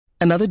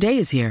Another day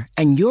is here,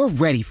 and you're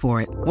ready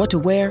for it. What to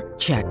wear?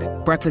 Check.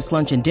 Breakfast,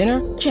 lunch, and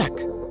dinner? Check.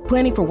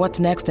 Planning for what's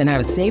next and how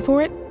to save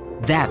for it?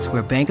 That's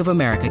where Bank of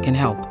America can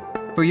help.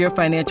 For your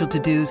financial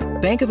to-dos,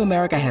 Bank of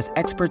America has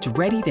experts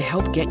ready to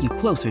help get you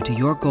closer to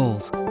your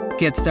goals.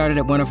 Get started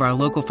at one of our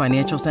local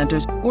financial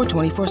centers or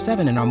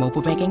 24/7 in our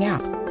mobile banking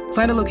app.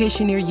 Find a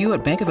location near you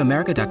at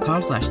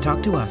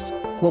bankofamerica.com/talktous.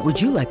 What would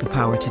you like the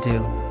power to do?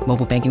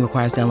 Mobile banking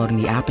requires downloading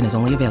the app and is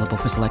only available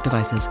for select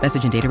devices.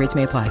 Message and data rates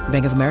may apply.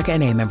 Bank of America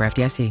N.A., member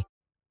FDIC.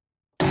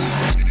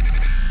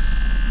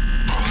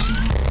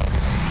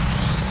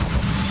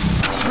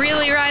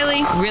 Really,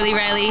 Riley? Really,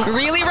 Riley?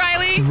 Really,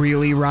 Riley?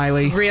 Really,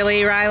 Riley?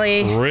 Really,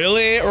 Riley?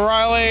 Really,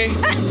 Riley?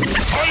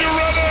 Are you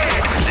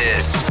ready?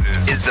 This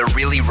is the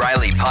Really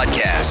Riley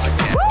podcast.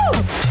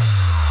 Woo!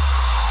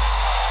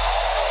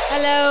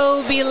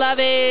 Hello,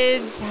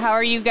 beloveds. How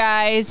are you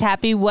guys?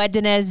 Happy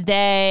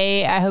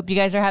Wednesday. I hope you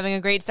guys are having a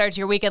great start to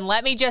your weekend.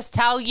 Let me just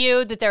tell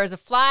you that there is a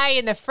fly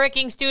in the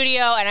freaking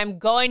studio, and I'm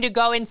going to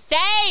go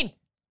insane.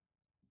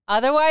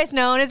 Otherwise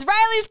known as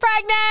Riley's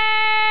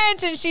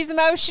pregnant, and she's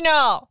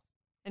emotional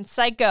and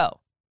psycho.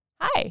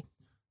 Hi,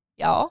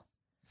 y'all.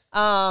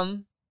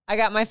 I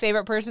got my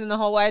favorite person in the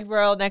whole wide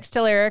world next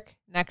to Lyric,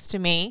 next to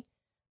me,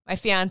 my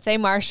fiance,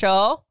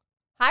 Marshall.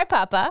 Hi,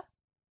 Papa.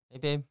 Hey,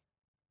 babe.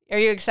 Are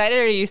you excited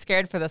or are you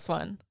scared for this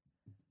one?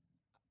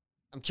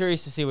 I'm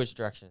curious to see which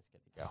direction it's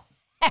going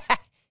to go.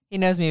 He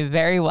knows me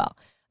very well.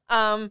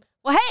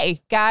 Well,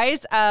 hey,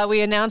 guys,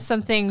 we announced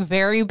something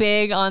very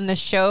big on the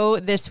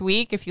show this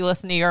week. If you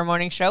listen to your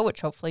morning show,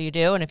 which hopefully you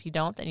do, and if you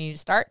don't, then you need to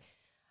start.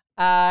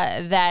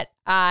 That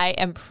I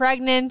am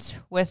pregnant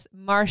with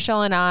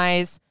Marshall and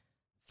I's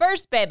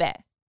first baby.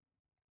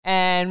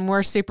 And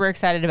we're super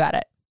excited about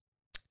it.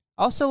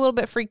 Also a little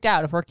bit freaked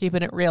out if we're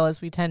keeping it real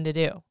as we tend to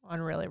do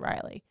on Really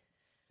Riley.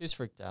 Who's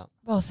freaked out?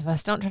 Both of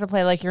us. Don't try to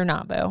play like you're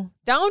not, boo.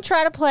 Don't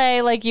try to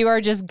play like you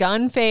are just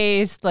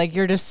gun-faced, like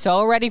you're just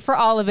so ready for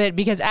all of it.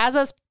 Because as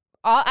us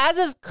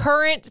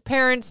current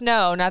parents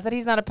know, not that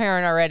he's not a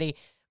parent already,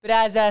 but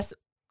as us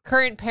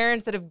current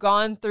parents that have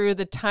gone through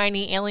the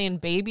tiny alien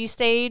baby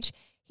stage,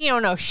 he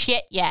don't know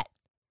shit yet.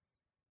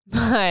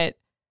 But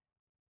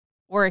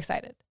we're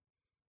excited.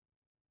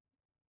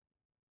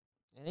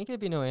 It ain't gonna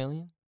be no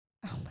alien.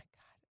 Oh my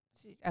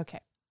God. Okay.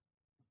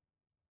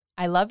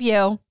 I love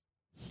you.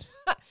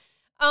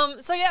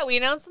 So yeah, we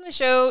announced on the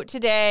show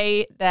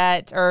today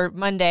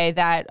Monday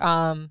that,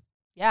 I'm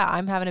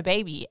having a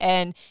baby.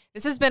 And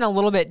this has been a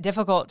little bit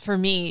difficult for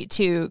me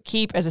to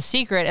keep as a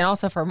secret and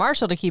also for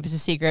Marshall to keep as a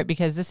secret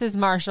because this is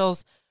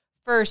Marshall's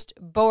first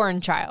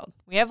born child.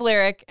 We have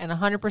Lyric, and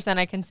 100%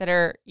 I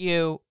consider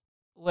you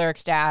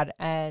Lyric's dad,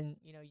 and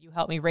you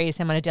help me raise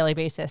him on a daily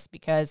basis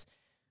because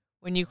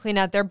when you clean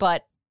out their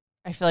butt,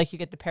 I feel like you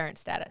get the parent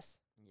status.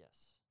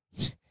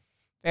 Yes.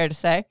 Fair to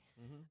say.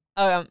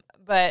 Mm-hmm.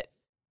 But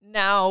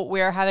now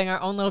we're having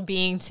our own little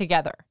being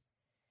together.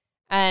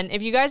 And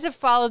if you guys have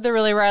followed the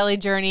Really Riley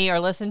journey or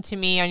listened to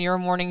me on your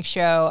morning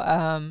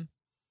show,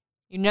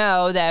 you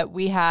know that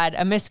we had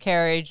a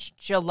miscarriage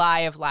July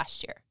of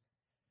last year.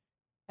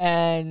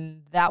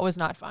 And that was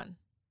not fun.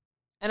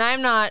 And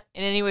I'm not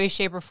in any way,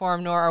 shape, or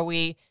form, nor are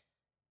we,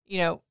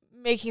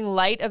 making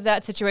light of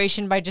that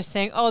situation by just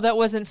saying, oh, that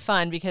wasn't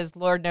fun, because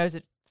Lord knows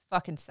it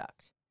fucking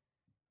sucked.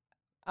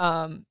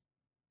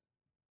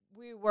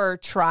 We were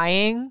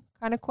trying,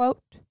 kind of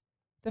quote,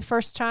 the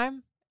first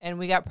time, and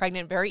we got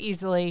pregnant very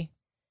easily.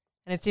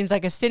 And it seems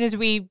like as soon as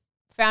we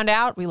found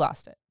out, we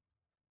lost it.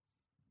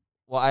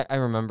 Well, I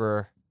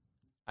remember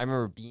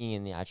being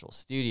in the actual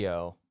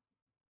studio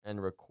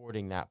and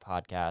recording that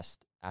podcast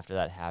after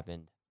that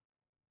happened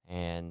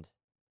and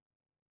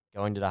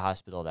going to the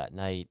hospital that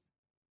night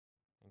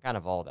and kind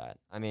of all that.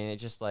 I mean,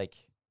 it's just like,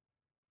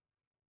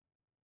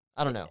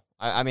 I don't know.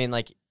 I mean,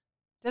 like,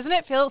 doesn't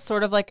it feel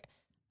sort of like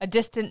a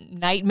distant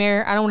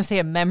nightmare? I don't want to say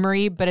a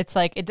memory, but it's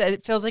like,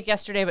 it feels like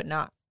yesterday, but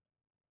not.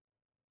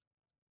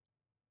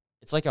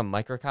 It's like a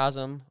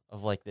microcosm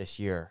of like this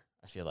year,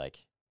 I feel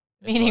like.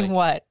 It's Meaning like,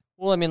 what?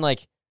 Well, I mean,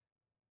 like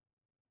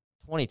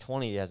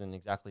 2020 hasn't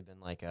exactly been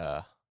like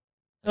a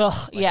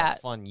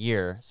fun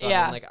year. So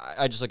yeah. I mean, like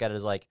I just look at it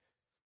as like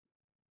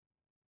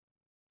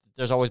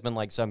there's always been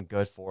like some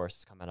good force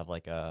that's come out of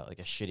like a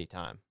shitty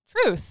time.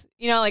 Truth.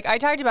 Like I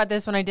talked about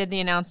this when I did the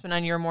announcement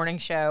on your morning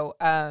show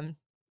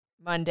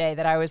Monday,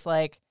 that I was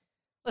like,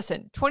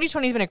 listen,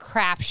 2020 has been a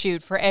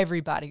crapshoot for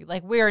everybody.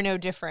 Like, we are no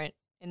different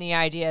in the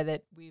idea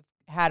that we've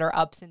had our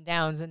ups and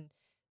downs and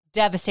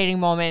devastating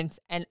moments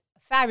and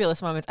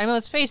fabulous moments. I mean,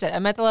 let's face it, I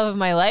met the love of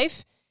my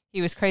life.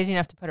 He was crazy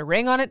enough to put a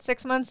ring on it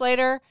 6 months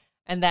later.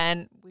 And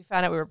then we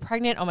found out we were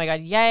pregnant. Oh my God,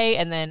 yay.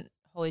 And then,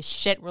 holy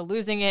shit, we're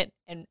losing it.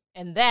 And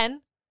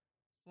then,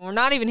 we're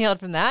not even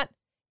healed from that.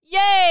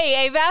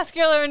 Yay,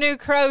 avascular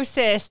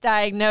necrosis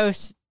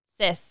diagnosis.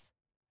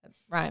 That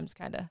rhymes,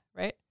 kind of,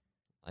 right?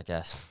 I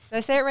guess. Did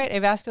I say it right?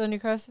 Avascular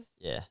necrosis?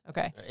 Yeah.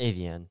 Okay. Or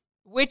AVN.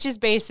 Which is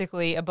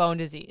basically a bone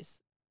disease.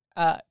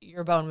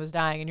 Your bone was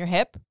dying in your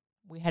hip.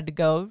 We had to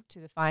go to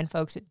the fine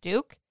folks at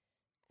Duke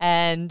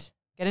and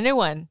get a new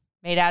one.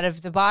 made out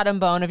of the bottom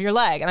bone of your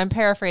leg. And I'm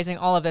paraphrasing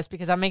all of this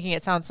because I'm making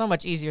it sound so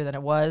much easier than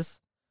it was.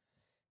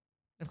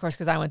 Of course,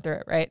 because I went through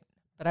it, right?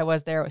 But I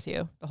was there with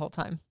you the whole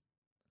time.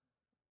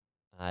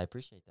 I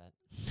appreciate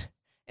that.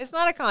 It's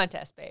not a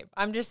contest, babe.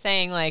 I'm just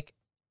saying, like,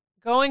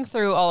 going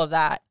through all of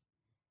that,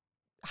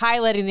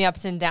 highlighting the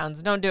ups and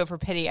downs. Don't do it for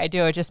pity. I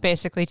do it just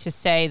basically to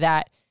say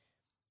that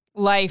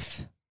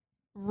life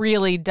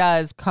really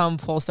does come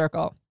full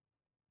circle.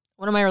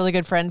 One of my really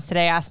good friends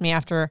today asked me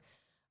after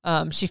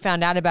she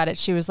found out about it.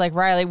 She was like,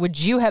 Riley, would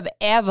you have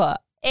ever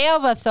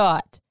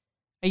thought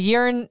a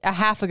year and a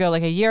half ago,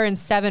 like a year and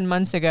 7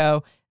 months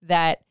ago,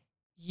 that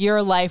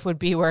your life would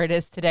be where it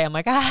is today? I'm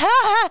like,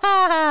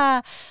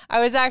 I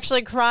was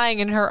actually crying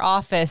in her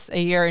office a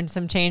year and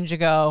some change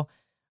ago,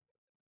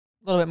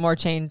 a little bit more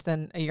change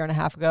than a year and a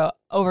half ago,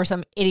 over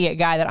some idiot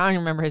guy that I don't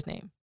even remember his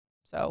name.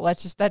 So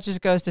that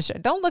just goes to show.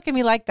 Don't look at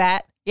me like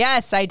that.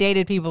 Yes, I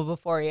dated people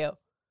before you.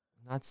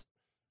 That's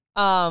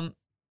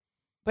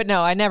But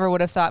no, I never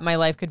would have thought my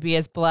life could be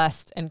as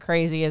blessed and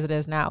crazy as it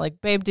is now.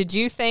 Like, babe, did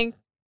you think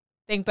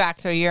back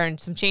to a year and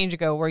some change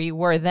ago where you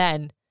were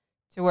then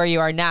to where you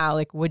are now?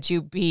 Like, would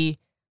you be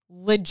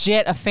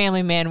legit a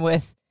family man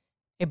with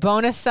a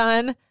bonus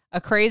son, a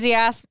crazy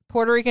ass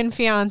Puerto Rican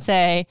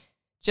fiance,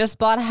 just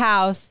bought a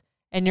house,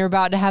 and you're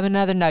about to have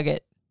another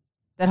nugget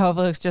that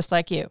hopefully looks just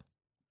like you?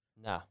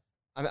 no.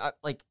 I mean,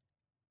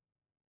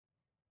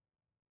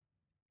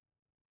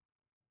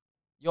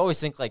 you always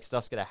think like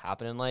stuff's gonna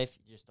happen in life.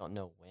 You just don't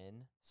know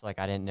when. So like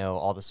I didn't know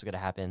all this was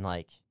gonna happen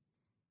like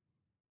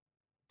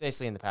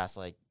basically in the past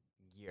like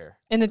year.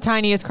 In the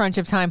tiniest crunch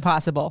of time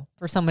possible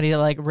for somebody to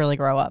like really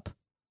grow up.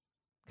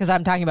 Because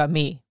I'm talking about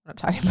me. I'm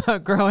talking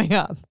about growing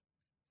up.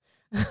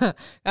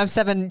 I'm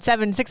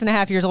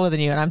 6.5 years older than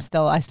you, and I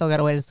still got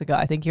a ways to go.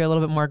 I think you're a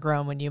little bit more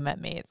grown when you met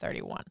me at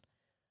 31.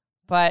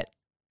 But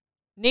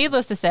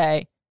needless to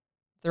say,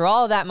 through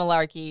all of that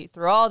malarkey,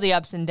 through all the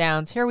ups and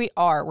downs, here we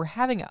are. We're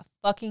having a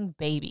fucking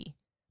baby.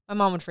 My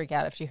mom would freak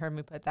out if she heard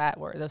me put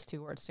those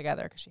two words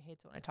together because she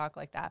hates it when I talk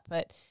like that.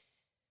 But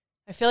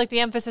I feel like the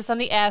emphasis on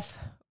the F.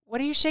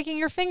 What are you shaking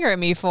your finger at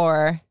me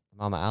for?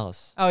 Mama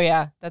Alice. Oh,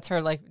 yeah. That's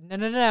her like,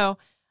 no.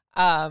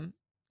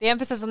 The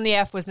emphasis on the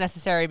F was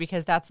necessary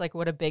because that's like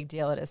what a big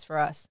deal it is for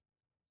us.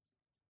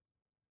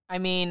 I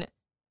mean,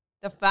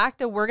 the fact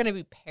that we're going to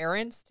be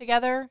parents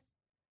together,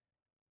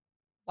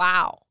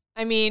 wow.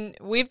 I mean,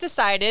 we've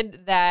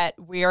decided that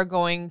we are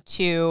going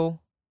to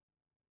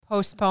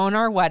postpone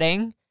our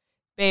wedding.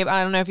 Babe,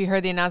 I don't know if you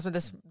heard the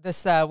announcement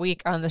this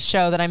week on the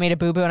show that I made a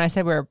boo-boo and I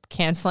said we were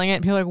canceling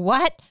it. People are like,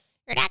 what?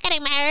 You're not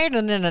getting married?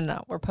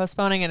 No. We're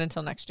postponing it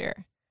until next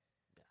year.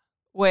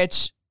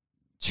 Which,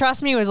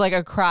 trust me, was like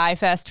a cry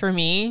fest for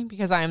me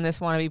because I am this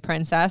wannabe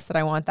princess that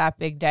I want that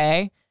big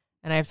day.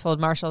 And I've told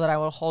Marshall that I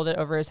will hold it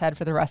over his head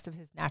for the rest of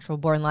his natural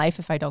born life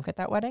if I don't get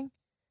that wedding.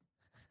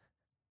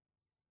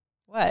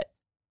 What?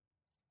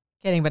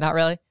 Kidding, but not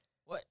really.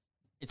 What?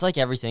 It's like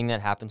everything that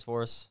happens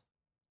for us.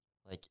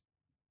 Like,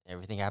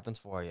 everything happens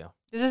for you.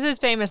 This is his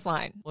famous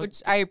line,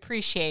 which I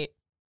appreciate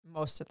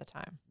most of the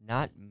time.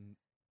 Not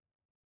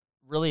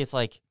really. It's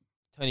like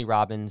Tony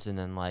Robbins and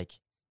then like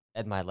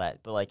Ed Milet,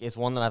 but like it's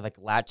one that I've like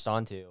latched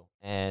onto,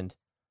 and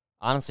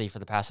honestly, for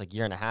the past like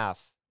year and a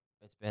half,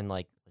 it's been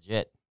like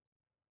legit.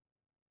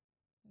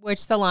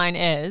 Which the line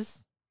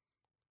is,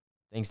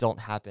 things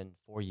don't happen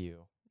for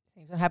you.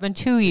 Things don't happen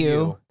to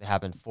you. They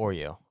happen for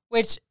you.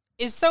 Which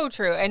is so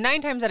true. And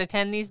 9 times out of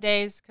 10 these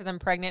days, because I'm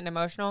pregnant and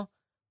emotional,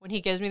 when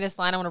he gives me this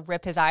line, I want to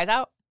rip his eyes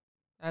out.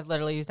 I've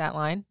literally used that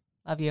line.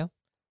 Love you.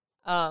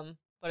 But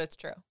it's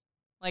true.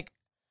 Like,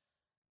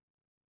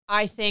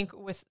 I think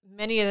with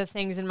many of the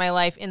things in my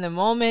life in the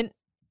moment,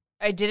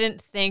 I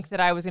didn't think that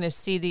I was going to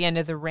see the end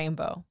of the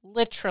rainbow.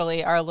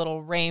 Literally our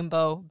little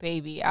rainbow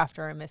baby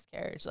after a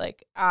miscarriage.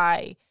 Like,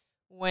 I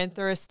went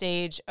through a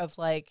stage of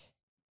like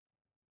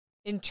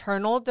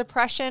internal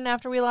depression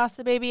after we lost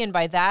the baby. And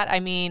by that, I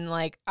mean,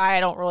 like, I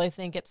don't really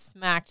think it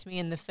smacked me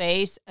in the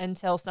face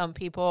until some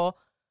people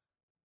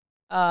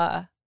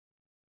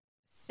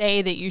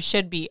say that you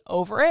should be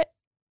over it.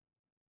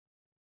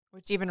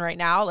 Which even right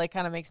now, like,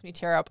 kind of makes me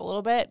tear up a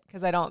little bit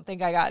because I don't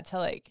think I got to,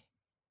 like,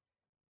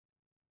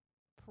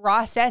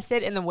 process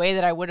it in the way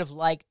that I would have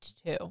liked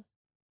to.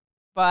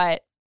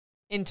 But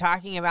in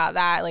talking about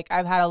that, like,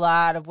 I've had a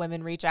lot of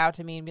women reach out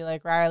to me and be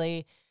like,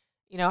 Riley,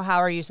 you know, how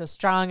are you so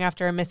strong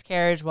after a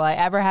miscarriage? Will I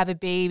ever have a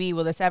baby?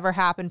 Will this ever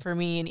happen for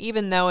me? And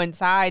even though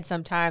inside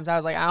sometimes I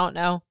was like, I don't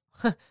know.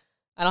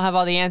 I don't have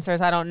all the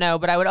answers. I don't know.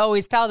 But I would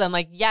always tell them,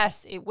 like,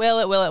 yes, it will,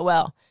 it will, it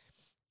will.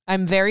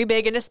 I'm very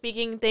big into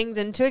speaking things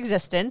into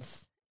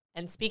existence.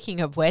 And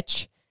speaking of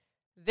which,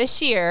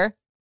 this year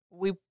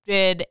we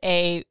did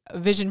a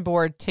vision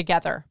board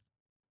together.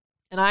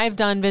 And I've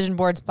done vision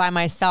boards by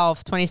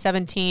myself,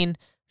 2017.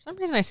 For some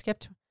reason I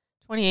skipped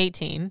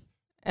 2018.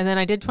 And then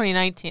I did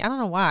 2019. I don't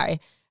know why.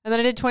 And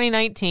then I did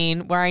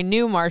 2019 where I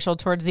knew Marshall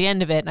towards the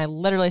end of it. And I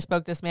literally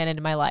spoke this man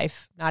into my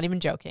life. Not even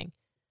joking.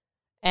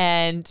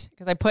 And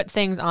because I put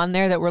things on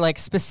there that were like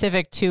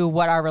specific to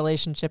what our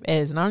relationship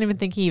is. And I don't even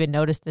think he even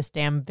noticed this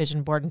damn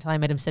vision board until I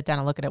made him sit down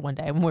and look at it one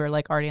day when we were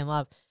like already in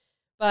love.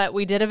 But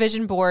we did a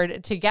vision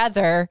board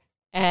together,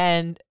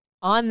 and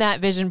on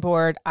that vision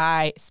board,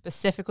 I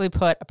specifically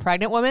put a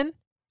pregnant woman,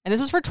 and this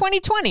was for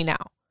 2020 now.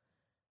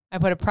 I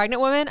put a pregnant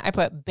woman, I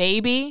put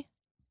baby,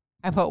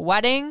 I put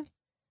wedding,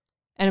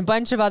 and a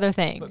bunch of other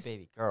things. Put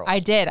baby girl. I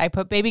did. I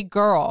put baby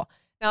girl.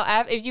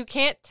 Now, if you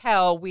can't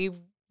tell, we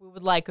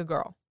would like a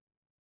girl.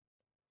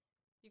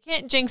 You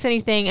can't jinx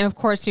anything, and of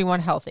course, we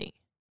want healthy.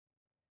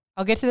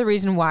 I'll get to the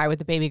reason why with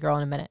the baby girl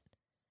in a minute.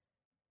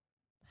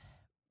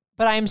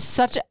 But I'm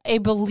such a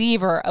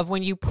believer of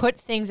when you put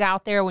things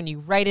out there, when you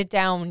write it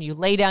down, when you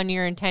lay down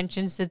your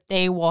intentions, that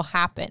they will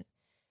happen.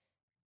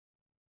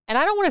 And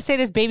I don't want to say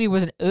this baby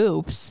was an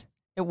oops.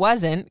 It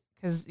wasn't,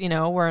 because, you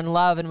know, we're in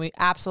love and we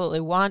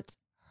absolutely want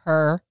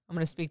her. I'm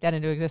going to speak that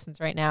into existence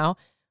right now.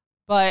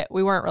 But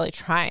we weren't really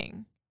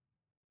trying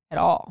at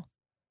all.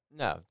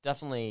 No,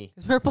 definitely.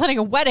 Because we were planning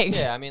a wedding.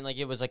 Yeah, I mean, like,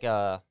 it was like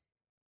a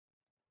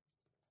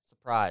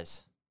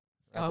surprise.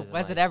 Oh,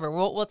 was it ever?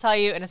 We'll tell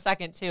you in a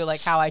second too,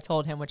 like how I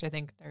told him, which I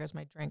think there goes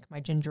my drink, my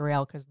ginger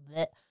ale, because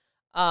it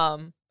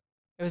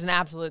was an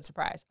absolute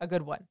surprise, a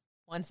good one.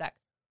 1 sec.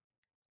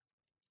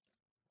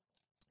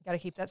 Got to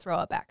keep that throw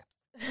up back.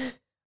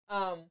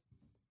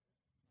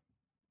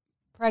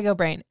 Prego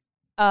brain.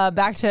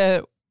 Back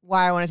to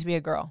why I want it to be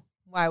a girl.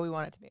 Why we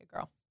want it to be a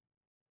girl.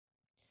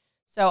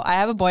 So I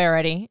have a boy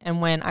already, and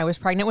when I was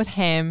pregnant with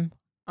him,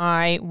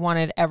 I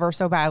wanted ever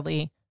so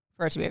badly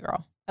for it to be a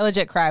girl. I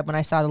legit cried when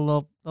I saw the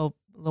little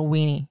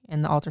weenie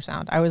in the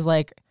ultrasound. I was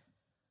like,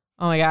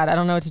 oh my God, I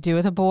don't know what to do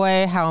with a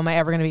boy. How am I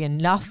ever going to be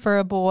enough for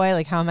a boy?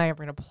 Like, how am I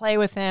ever going to play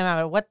with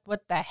him? What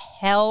the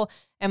hell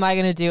am I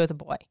going to do with a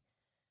boy?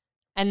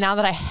 And now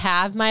that I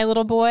have my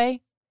little boy,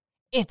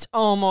 it's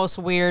almost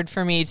weird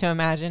for me to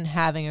imagine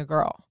having a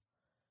girl.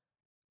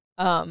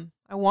 I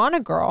want a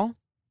girl.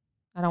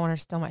 I don't want her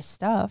to steal my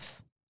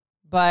stuff.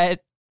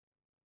 But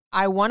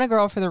I want a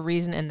girl for the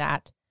reason in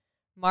that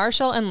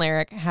Marshall and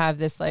Lyric have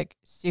this like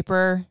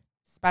super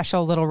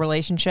special little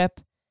relationship.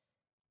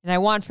 And I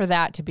want for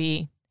that to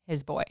be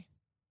his boy.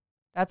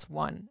 That's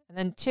one. And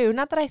then two,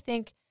 not that I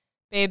think,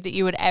 babe, that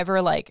you would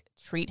ever like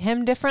treat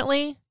him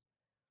differently.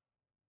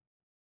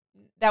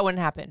 That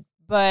wouldn't happen.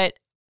 But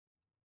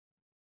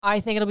I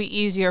think it'll be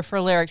easier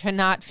for Lyric to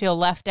not feel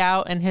left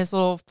out in his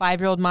little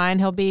 5-year-old mind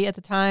he'll be at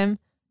the time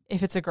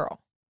if it's a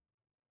girl.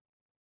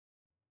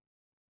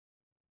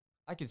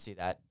 I could see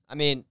that. I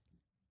mean,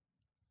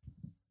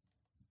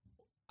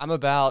 I'm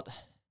about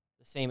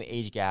the same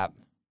age gap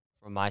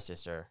from my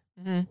sister,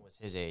 who was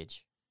his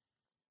age.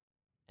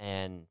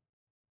 And,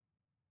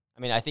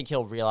 I mean, I think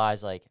he'll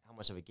realize, like, how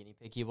much of a guinea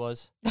pig he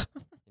was. You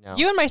know?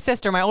 You and my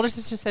sister, my older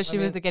sister said she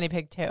was the guinea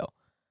pig, too.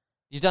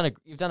 You've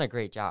done a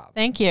great job.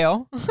 Thank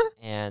you.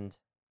 And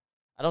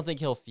I don't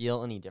think he'll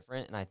feel any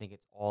different, and I think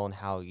it's all in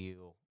how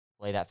you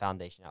lay that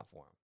foundation out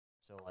for him.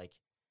 So, like,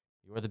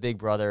 you're the big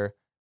brother.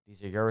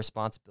 These are your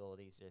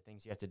responsibilities. They're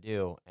things you have to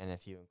do. And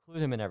if you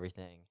include him in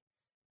everything,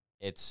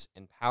 it's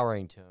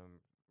empowering to him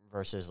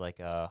versus like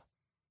a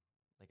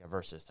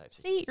versus type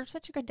situation. See, you're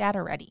such a good dad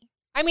already.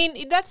 I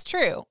mean, that's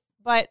true.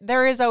 But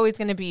there is always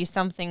going to be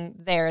something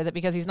there that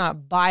because he's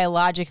not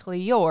biologically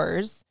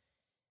yours,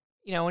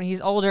 you know, when he's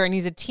older and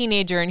he's a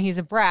teenager and he's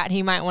a brat,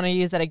 he might want to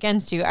use that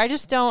against you. I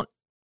just don't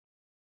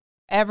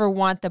ever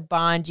want the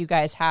bond you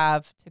guys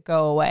have to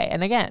go away.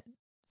 And again,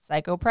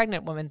 psycho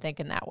pregnant woman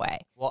thinking that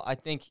way. Well, I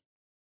think,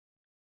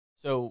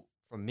 so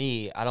for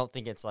me, I don't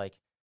think it's like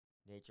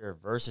nature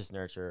versus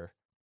nurture.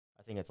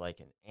 I think it's like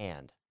an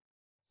and.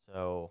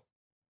 So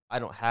I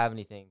don't have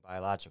anything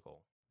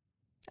biological.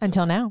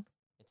 Until now.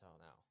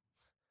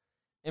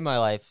 In my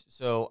life,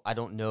 so I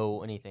don't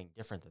know anything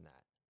different than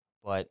that.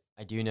 But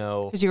I do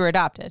know... Because you were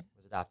adopted.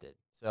 Was adopted.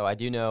 So I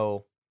do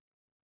know,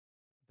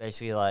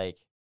 basically, like,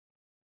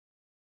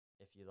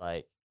 if you,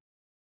 like,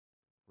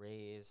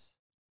 raise,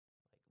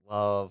 like,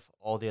 love,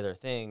 all the other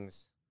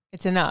things...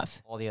 It's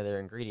enough. All the other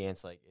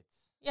ingredients, like,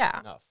 it's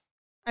enough.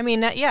 I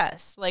mean,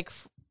 yes. Like,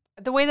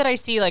 the way that I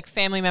see, like,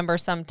 family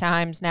members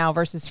sometimes now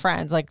versus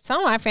friends, like, some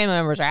of my family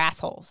members are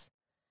assholes.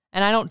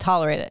 And I don't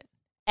tolerate it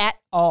at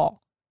all.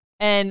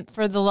 And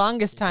for the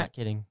longest time... Not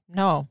kidding.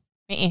 No.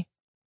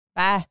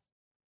 Bye.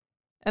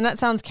 And that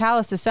sounds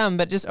callous to some,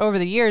 but just over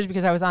the years,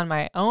 because I was on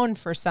my own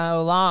for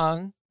so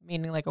long,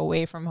 meaning like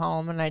away from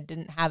home, and I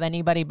didn't have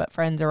anybody but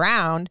friends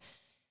around,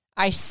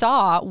 I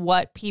saw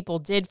what people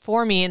did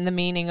for me in the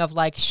meaning of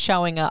like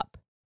showing up,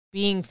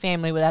 being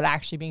family without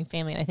actually being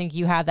family. And I think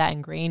you have that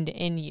ingrained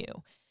in you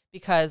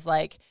because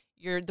like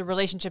the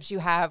relationships you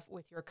have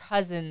with your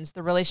cousins,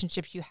 the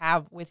relationships you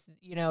have with,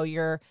 you know,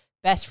 your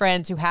best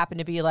friends who happen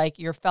to be like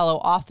your fellow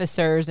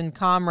officers and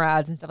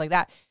comrades and stuff like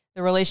that.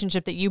 The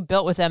relationship that you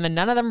built with them, and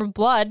none of them are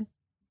blood,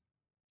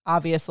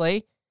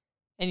 obviously,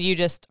 and you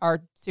just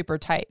are super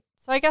tight.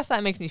 So I guess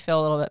that makes me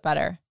feel a little bit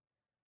better.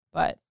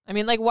 But, I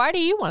mean, like, why do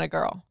you want a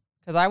girl?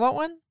 Because I want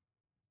one?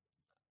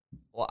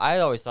 Well, I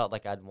always thought,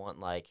 like, I'd want,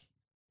 like,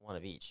 one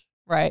of each.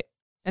 Right.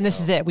 And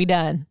this is it. We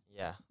done.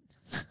 Yeah.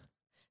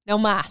 No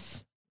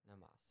mas. No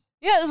mas.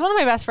 Yeah, it was one of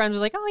my best friends was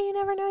like, oh, you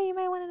never know. You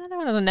might want another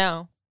one. I was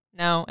like,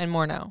 no, and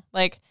more no.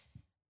 Like,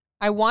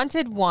 I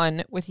wanted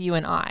one with you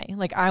and I.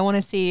 Like, I want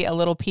to see a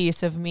little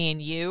piece of me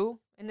and you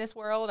in this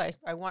world.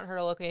 I want her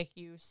to look like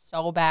you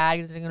so bad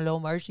because little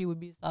Marcy would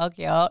be so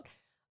cute.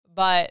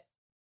 But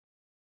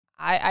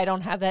I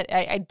don't have that.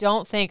 I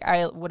don't think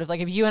I would have, like,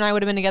 if you and I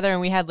would have been together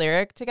and we had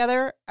Lyric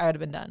together, I would have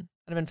been done.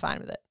 I'd have been fine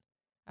with it.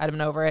 I'd have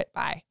been over it.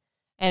 Bye.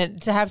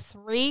 And to have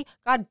 3,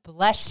 God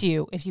bless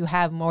you if you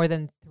have more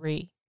than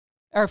 3.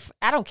 Or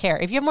I don't care.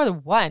 If you have more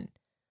than 1,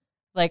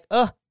 like,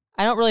 I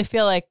don't really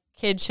feel like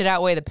kids should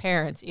outweigh the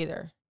parents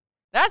either.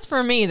 That's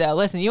for me, though.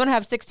 Listen, you want to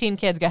have 16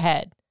 kids, go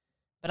ahead.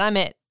 But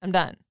I'm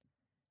done.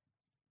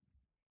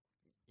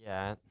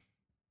 Yeah. I'm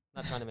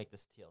not trying to make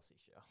this a TLC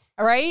show.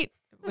 All right?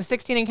 With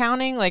 16 and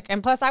counting, like,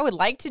 and plus I would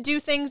like to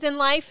do things in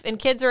life, and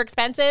kids are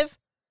expensive.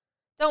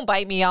 Don't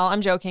bite me, y'all.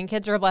 I'm joking.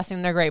 Kids are a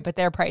blessing. They're great, but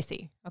they're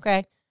pricey.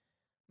 Okay?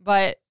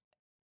 But,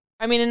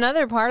 I mean,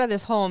 another part of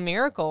this whole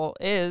miracle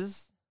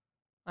is,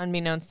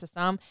 unbeknownst to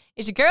some,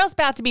 is your girl's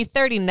about to be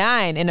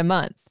 39 in a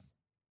month.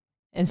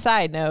 And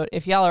side note,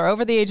 if y'all are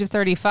over the age of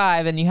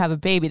 35 and you have a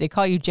baby, they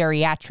call you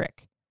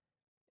geriatric.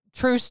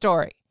 True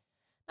story.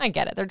 I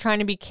get it. They're trying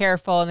to be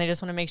careful and they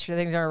just want to make sure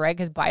things are right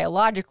because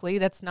biologically,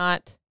 that's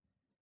not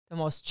the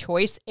most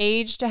choice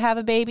age to have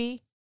a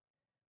baby.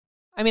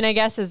 I mean, I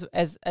guess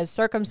as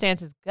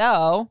circumstances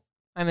go,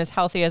 I'm as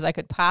healthy as I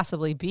could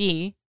possibly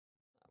be.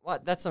 Well,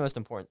 that's the most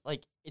important.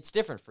 Like, it's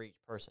different for each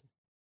person.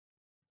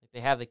 Like, they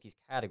have, like, these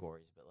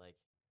categories, but, like...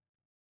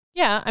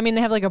 Yeah, I mean,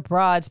 they have, like, a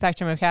broad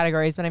spectrum of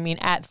categories, but I mean,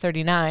 at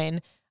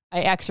 39, I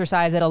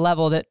exercise at a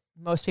level that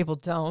most people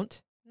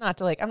don't. Not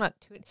to, like, I'm not...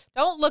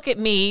 Don't look at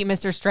me,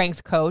 Mr.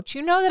 Strength Coach.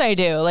 You know that I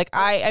do. Like,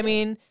 I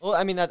mean... Well,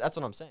 I mean, that's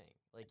what I'm saying.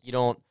 Like, you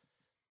don't...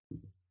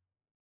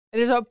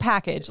 There's a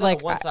package. It's like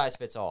not one size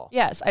fits all.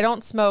 Yes, I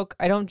don't smoke.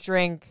 I don't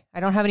drink. I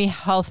don't have any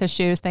health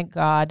issues, thank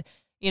God.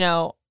 You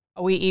know,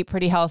 we eat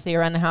pretty healthy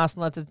around the house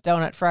unless it's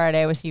Donut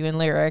Friday with you and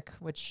Lyric,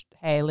 which,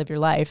 hey, live your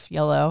life,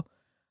 YOLO.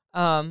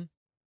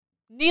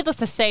 Needless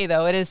to say,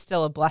 though, it is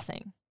still a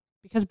blessing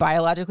because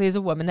biologically as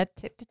a woman, that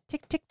tick, tick,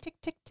 tick, tick, tick,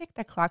 tick, tick,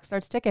 that clock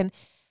starts ticking.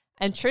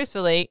 And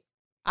truthfully,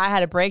 I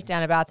had a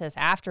breakdown about this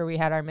after we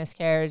had our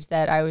miscarriage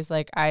that I was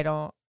like, I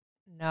don't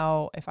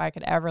know if I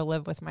could ever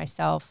live with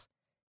myself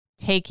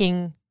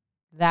taking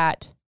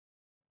that,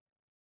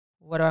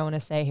 what do I want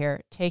to say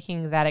here?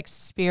 Taking that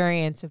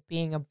experience of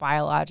being a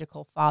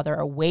biological father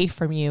away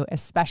from you,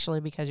 especially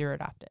because you're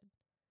adopted.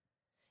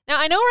 Now,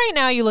 I know right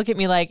now you look at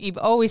me like you've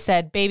always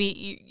said,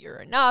 baby, you're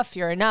enough,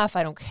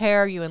 I don't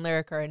care, you and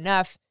Lyric are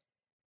enough.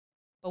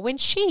 But when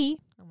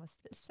I'm going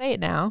to say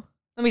it now,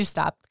 let me just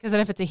stop, because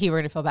then if it's a he, we're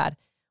going to feel bad.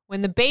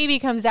 When the baby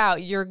comes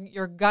out, you're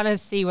going to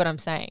see what I'm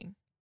saying.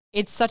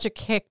 It's such a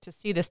kick to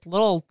see this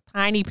little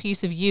tiny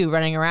piece of you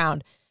running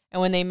around. And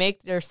when they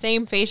make their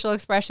same facial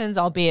expressions,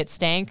 albeit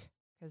stank,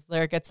 because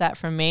Lyric gets that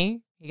from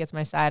me, he gets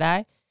my side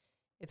eye,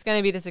 it's going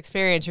to be this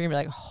experience. You're going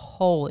to be like,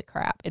 holy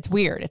crap. It's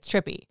weird. It's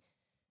trippy.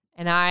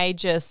 And I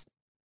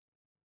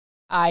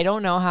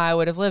don't know how I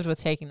would have lived with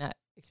taking that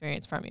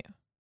experience from you.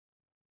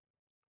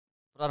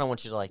 But I don't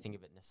want you to, like, think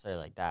of it necessarily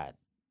like that.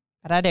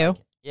 But I do. Like,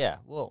 yeah,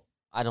 well,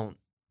 I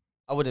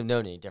wouldn't have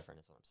known any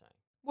different is what I'm saying.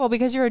 Well,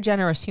 because you're a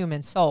generous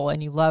human soul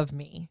and you love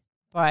me.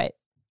 But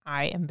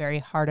I am very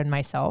hard on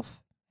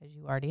myself, as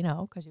you already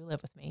know, because you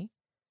live with me.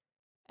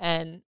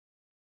 And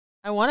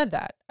I wanted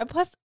that. And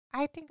plus,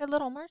 I think a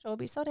little Marshall would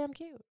be so damn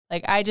cute.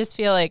 Like, I just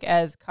feel like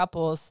as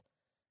couples,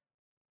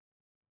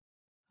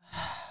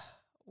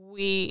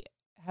 we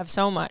have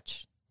so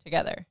much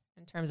together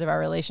in terms of our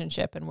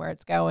relationship and where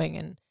it's going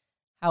and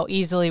how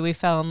easily we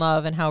fell in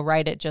love and how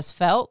right it just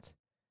felt.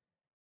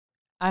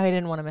 I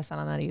didn't want to miss out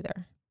on that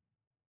either.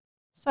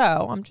 So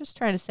I'm just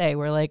trying to say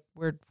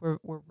we're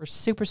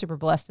super, super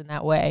blessed in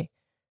that way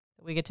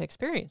that we get to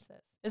experience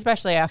this,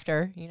 especially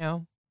after, you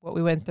know, what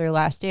we went through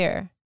last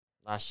year.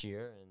 Last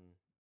year and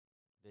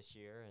this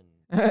year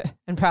and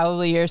and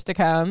probably years to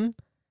come.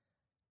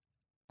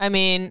 I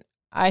mean,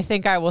 I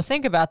think I will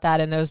think about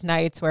that in those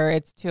nights where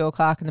it's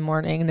 2:00 in the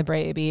morning and the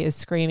baby is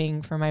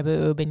screaming for my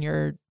boob and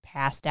you're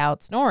passed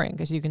out snoring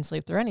because you can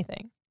sleep through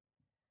anything.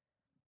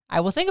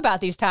 I will think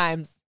about these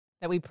times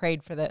that we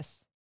prayed for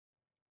this.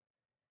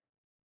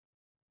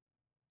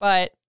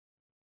 But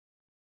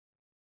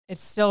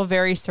it's still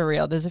very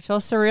surreal. Does it feel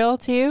surreal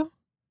to you?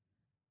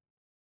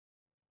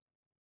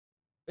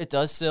 it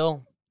does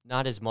still,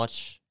 not as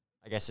much,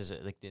 I guess, as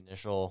like the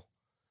initial,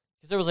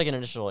 because there was like an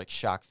initial like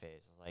shock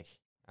phase. I was like,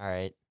 all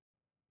right,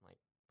 like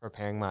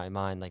preparing my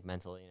mind like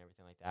mentally and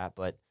everything like that.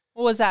 But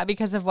was that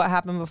because of what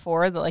happened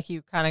before, that like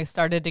you kind of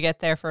started to get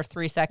there for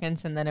 3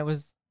 seconds and then it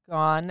was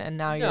gone and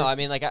now you're... No, I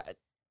mean, like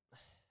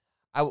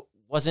I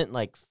wasn't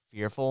like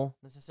fearful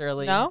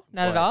necessarily. No,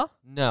 not at all?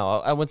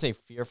 No, I wouldn't say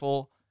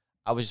fearful.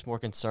 I was just more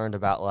concerned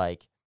about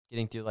like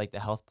getting through like the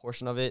health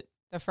portion of it.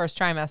 The first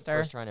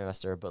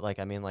trimester. But like,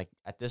 I mean, like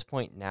at this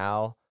point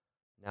now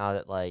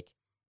that like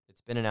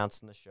it's been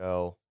announced in the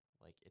show,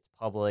 like it's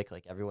public,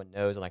 like everyone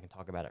knows and I can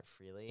talk about it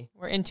freely.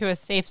 We're into a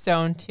safe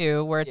zone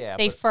too, where it's Yeah,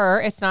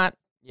 safer. It's not...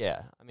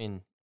 Yeah, I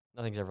mean,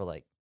 nothing's ever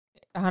like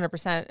 100%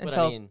 But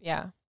until... I mean,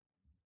 yeah.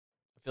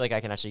 I feel like I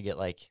can actually get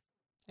like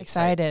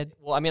excited.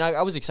 Well, I mean,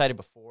 I was excited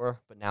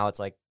before, but now it's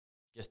like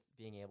just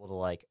being able to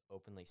like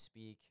openly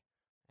speak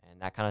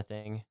and that kind of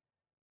thing.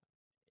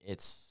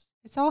 It's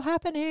all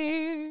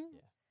happening.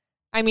 Yeah.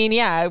 I mean,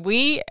 yeah,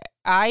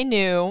 I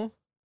knew.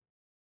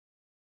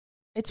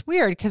 It's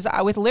weird because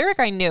with Lyric,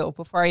 I knew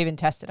before I even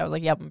tested. I was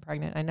like, yep, I'm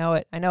pregnant. I know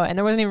it. And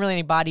there wasn't even really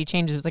any body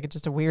changes. It was like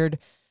just a weird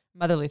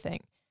motherly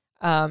thing.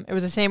 It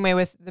was the same way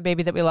with the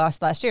baby that we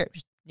lost last year.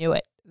 Just knew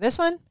it. This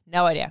one,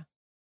 no idea.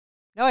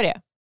 No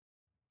idea.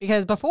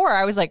 Because before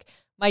I was like,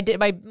 my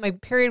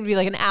period would be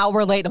like an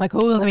hour late. I'm like, oh,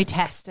 let me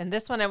test. And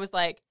this one, I was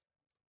like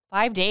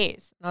 5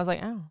 days. And I was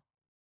like, oh,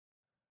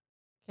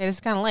 okay, this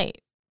is kind of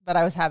late. But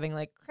I was having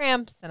like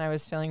cramps and I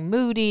was feeling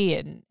moody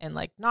and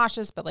like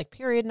nauseous, but like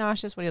period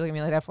nauseous. What are you looking at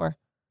me like that for?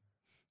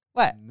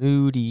 What?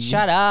 moody.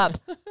 Shut up.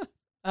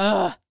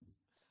 Ugh.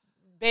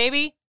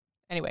 Baby.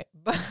 Anyway,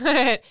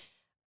 but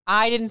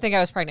I didn't think I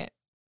was pregnant.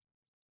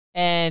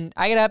 And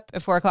I get up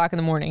at 4 o'clock in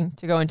the morning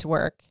to go into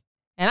work.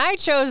 And I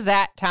chose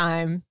that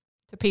time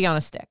to pee on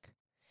a stick.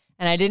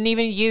 And I didn't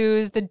even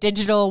use the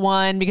digital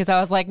one because I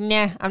was like,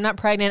 nah, I'm not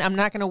pregnant. I'm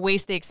not going to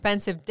waste the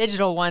expensive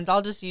digital ones.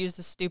 I'll just use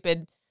the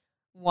stupid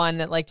one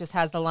that like just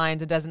has the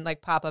lines. It doesn't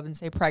like pop up and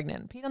say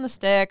pregnant. Peed on the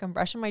stick. I'm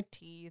brushing my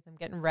teeth. I'm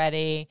getting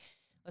ready,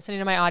 listening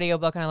to my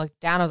audiobook. And I looked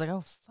down. I was like,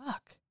 oh,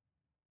 fuck.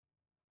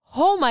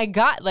 Oh, my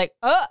God. Like,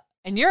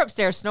 and you're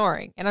upstairs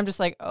snoring. And I'm just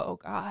like, oh,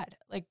 God.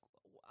 Like,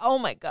 oh,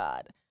 my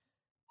God.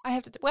 I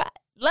have to, what?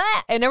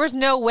 And there was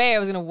no way I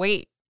was going to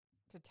wait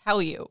to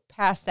tell you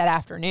past that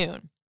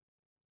afternoon.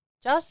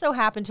 Just so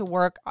happened to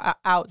work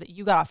out that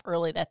you got off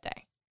early that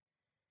day.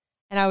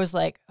 And I was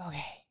like,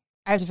 okay,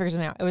 I have to figure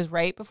something out. It was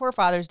right before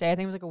Father's Day. I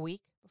think it was like a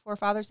week before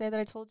Father's Day that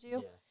I told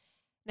you. Yeah.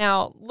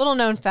 Now, little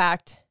known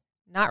fact,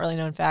 not really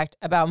known fact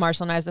about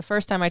Marshall and I is the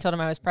first time I told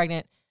him I was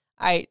pregnant,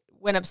 I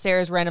went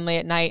upstairs randomly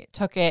at night,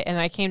 took it, and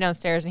I came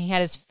downstairs and he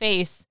had his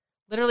face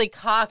literally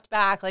cocked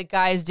back like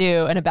guys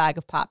do in a bag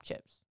of pop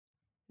chips.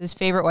 His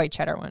favorite white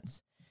cheddar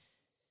ones.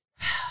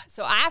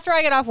 So after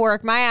I get off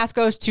work, my ass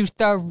goes to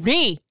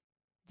 3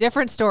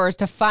 different stores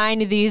to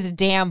find these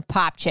damn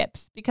pop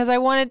chips because I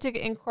wanted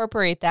to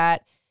incorporate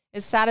that.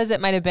 As sad as it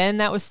might have been,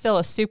 that was still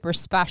a super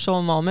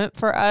special moment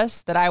for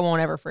us that I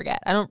won't ever forget.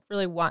 I don't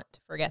really want to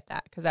forget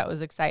that because that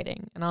was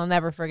exciting and I'll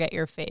never forget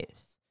your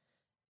face.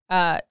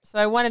 So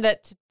I wanted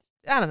it to,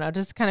 I don't know,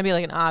 just kind of be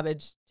like an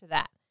homage to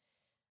that.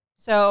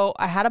 So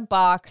I had a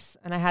box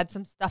and I had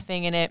some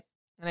stuffing in it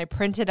and I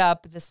printed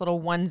up this little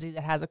onesie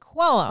that has a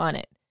koala on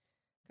it.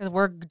 Because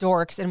we're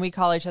dorks and we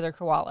call each other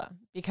koala.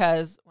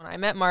 Because when I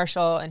met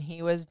Marshall and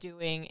he was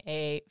doing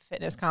a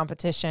fitness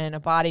competition,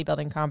 a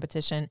bodybuilding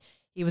competition,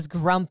 he was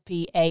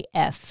grumpy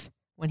AF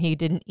when he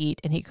didn't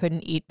eat and he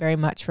couldn't eat very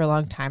much for a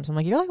long time. So I'm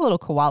like, you're like a little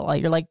koala.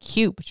 You're like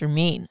cute, but you're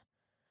mean.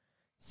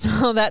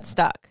 So that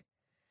stuck.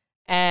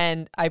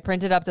 And I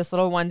printed up this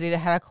little onesie that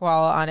had a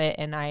koala on it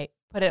and I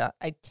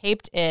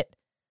taped it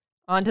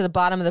onto the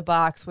bottom of the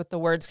box with the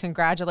words,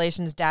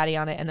 "Congratulations, Daddy"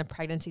 on it and the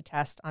pregnancy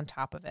test on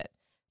top of it.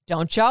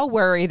 Don't y'all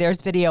worry.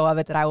 There's video of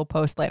it that I will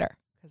post later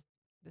because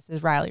this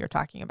is Riley you're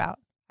talking about.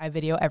 I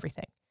video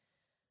everything.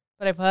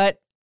 But I put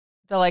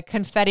the like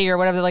confetti or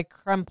whatever, the like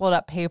crumpled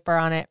up paper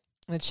on it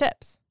and the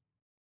chips.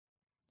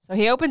 So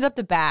he opens up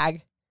the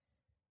bag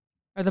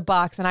or the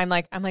box and I'm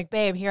like,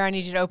 babe, here, I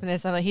need you to open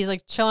this. He's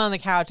like chilling on the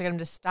couch. I got him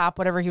to stop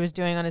whatever he was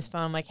doing on his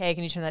phone. I'm like, hey,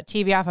 can you turn that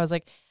TV off? I was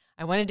like,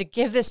 I wanted to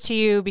give this to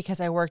you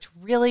because I worked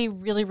really,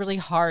 really, really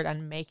hard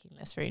on making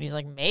this for you. And he's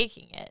like,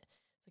 making it?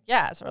 Like,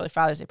 yeah, it's a really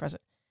Father's Day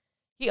present.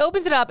 He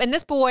opens it up, and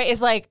this boy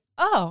is like,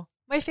 oh,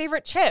 my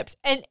favorite chips.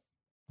 And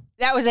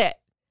that was it.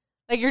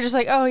 Like, you're just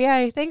like, oh,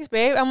 yeah, thanks,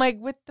 babe. I'm like,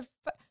 what the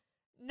fuck?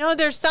 No,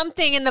 there's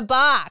something in the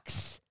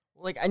box.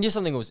 Well, like, I knew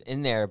something was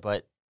in there,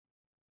 but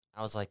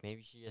I was like,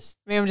 maybe she just...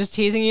 Maybe I'm just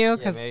teasing you?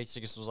 Yeah, maybe she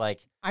just was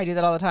like... I do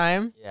that all the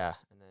time. Yeah,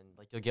 and then,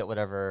 like, you'll get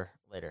whatever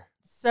later.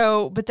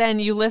 So, but then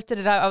you lifted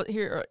it up.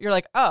 You're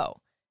like, oh.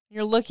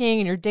 You're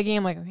looking, and you're digging.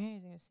 I'm like, okay, you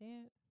going to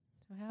see it?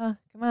 Well,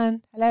 come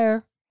on.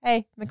 Hello.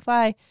 Hey,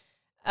 McFly.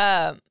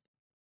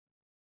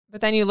 But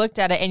then you looked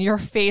at it and your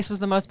face was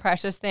the most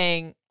precious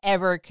thing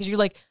ever because you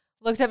like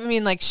looked up at me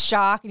in like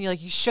shock and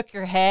you shook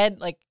your head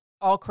like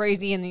all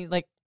crazy and you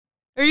like,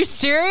 are you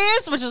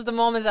serious? Which was the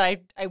moment that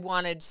I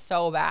wanted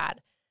so bad.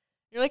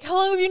 You're like, how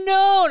long have you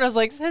known? I was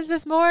like, since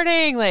this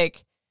morning.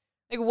 Like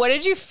what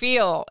did you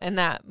feel in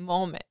that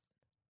moment?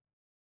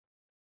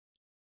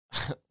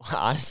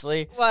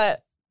 Honestly,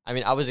 what? I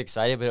mean, I was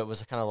excited, but it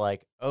was kind of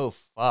like, oh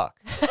fuck.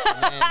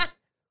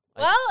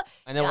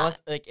 And then,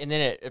 once, and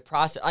then it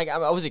processed. Like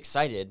I was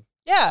excited.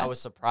 Yeah. I was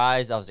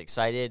surprised. I was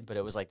excited, but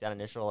it was like that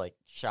initial like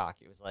shock.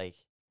 It was like,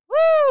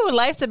 woo!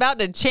 Life's about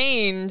to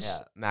change. Yeah,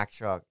 Mack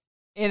truck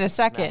in a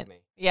second. Me.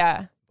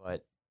 Yeah.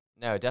 But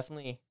no,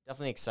 definitely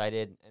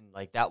excited, and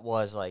like that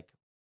was like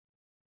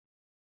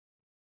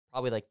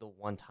probably like the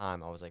one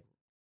time I was like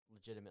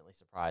legitimately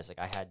surprised. Like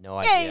I had no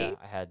idea.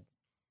 I had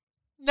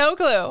no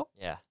clue.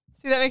 Yeah.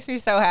 See, that makes me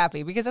so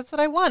happy because that's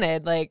what I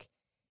wanted. Like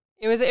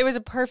it was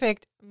a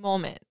perfect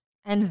moment.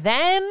 And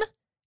then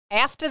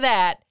after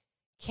that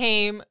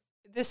came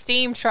the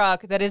steam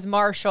truck that is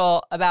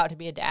Marshall about to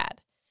be a dad.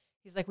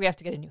 He's like, we have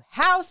to get a new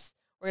house.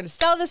 We're going to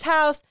sell this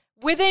house.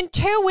 Within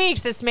 2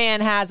 weeks, this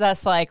man has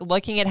us like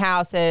looking at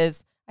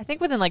houses. I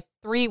think within like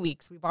 3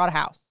 weeks, we bought a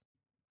house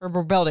or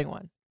we're building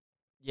one.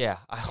 Yeah.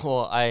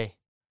 I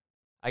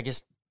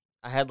guess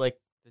I had like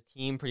the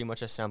team pretty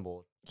much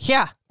assembled.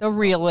 Yeah. The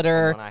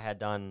realtor, When I had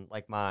done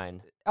like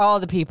mine. all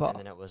the people. And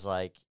then it was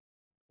like,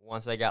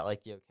 once I got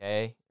like the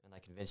okay and I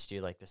convinced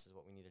you like this is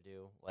what we need to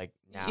do, like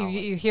now.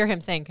 You hear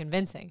him saying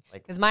convincing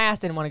Like- because my ass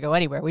didn't want to go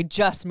anywhere. We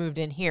just moved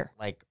in here.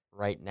 Like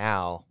right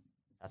now,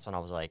 that's when I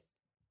was like,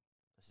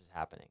 this is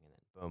happening. And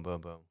then boom,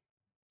 boom, boom.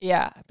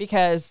 Yeah,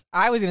 because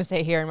I was going to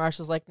stay here, and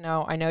Marshall's like,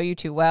 no, I know you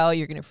too well.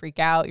 You're going to freak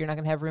out. You're not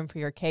going to have room for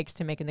your cakes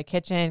to make in the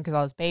kitchen because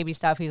all this baby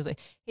stuff. He's like,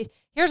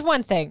 here's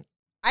one thing.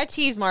 I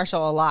tease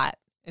Marshall a lot,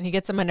 and he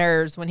gets on my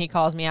nerves when he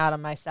calls me out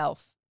on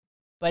myself.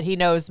 But he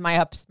knows my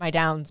ups, my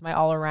downs, my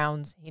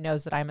all-arounds. He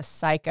knows that I'm a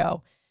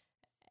psycho.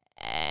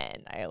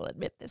 And I'll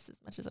admit this as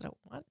much as I don't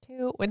want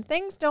to. When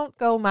things don't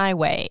go my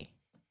way,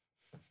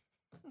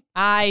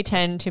 I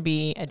tend to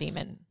be a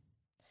demon.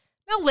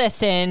 Now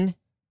listen,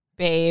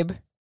 babe.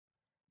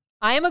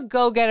 I am a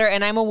go-getter,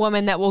 and I'm a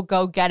woman that will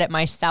go get it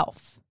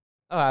myself.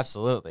 Oh,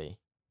 absolutely.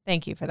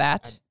 Thank you for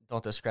that.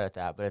 Don't discredit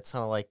that, but it's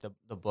kind of like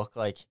the book,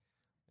 like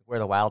Where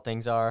the Wild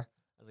Things Are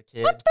as a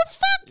kid. What the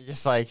fuck? You're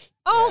just like,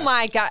 Oh yeah,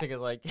 my God. thinking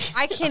like,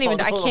 I can't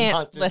even, all I the little can't,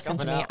 monsters listen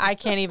to coming me. out. I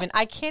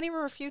can't even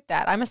refute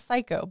that. I'm a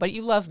psycho, but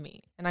you love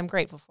me, and I'm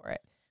grateful for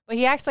it. But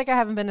he acts like I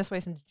haven't been this way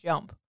since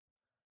Jump.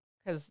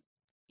 Because,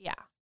 yeah.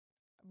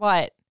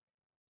 But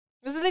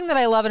this is the thing that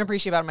I love and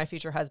appreciate about my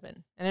future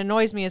husband. And it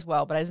annoys me as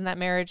well, but isn't that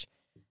marriage?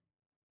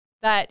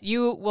 That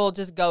you will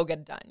just go get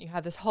it done. You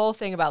have this whole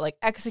thing about like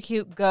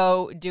execute,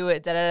 go, do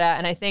it, da-da-da.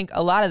 And I think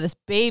a lot of this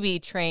baby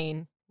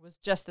train was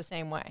just the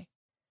same way.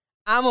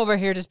 I'm over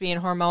here just being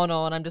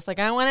hormonal, and I'm just like,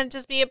 I want to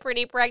just be a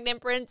pretty pregnant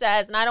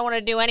princess, and I don't want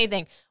to do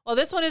anything. Well,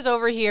 this one is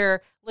over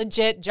here,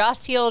 legit,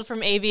 just healed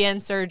from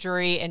AVN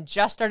surgery and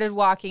just started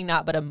walking,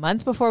 not but a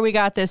month before we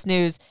got this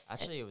news.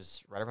 Actually, it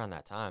was right around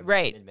that time.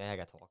 Right. In May, I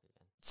got to walk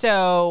again.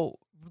 So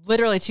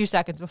literally 2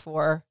 seconds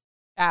before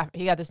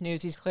he got this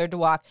news, he's cleared to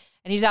walk,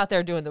 and he's out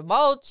there doing the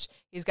mulch.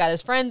 He's got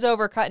his friends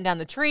over cutting down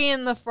the tree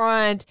in the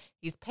front.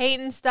 He's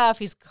painting stuff.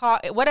 He's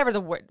caught whatever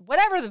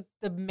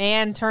the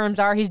man terms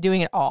are. He's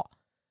doing it all.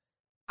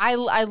 I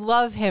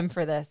love him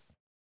for this.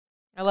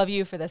 I love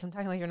you for this. I'm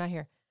talking like you're not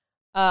here.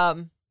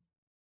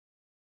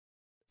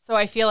 So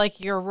I feel like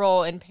your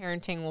role in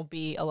parenting will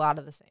be a lot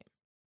of the same.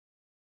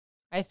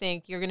 I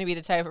think you're going to be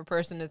the type of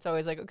person that's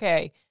always like,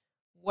 okay,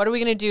 what are we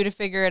going to do to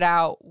figure it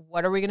out?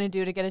 What are we going to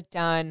do to get it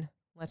done?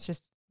 Let's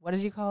just, what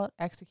did you call it?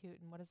 Execute.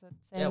 And what is it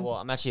saying? Yeah, well,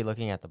 I'm actually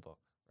looking at the book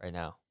right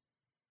now.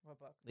 What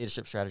book?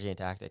 Leadership, Strategy, and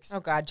Tactics. Oh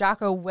God,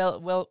 Jocko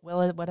what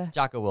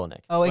Jocko Willink.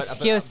 Oh, But-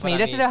 excuse but me. I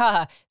This mean,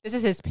 is this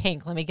is his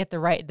pink. Let me get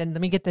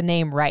the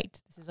name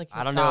right. This is like your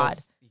I don't know God.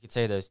 if you could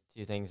say those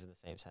two things in the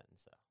same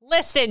sentence. So.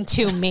 Listen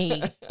to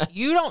me.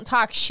 You don't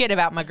talk shit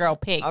about my girl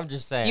Pink. I'm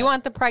just saying. You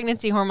want the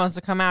pregnancy hormones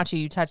to come out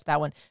you touch that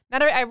one.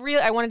 I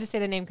wanted to say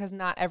the name because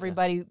not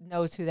everybody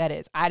knows who that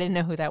is. I didn't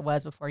know who that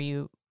was before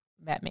you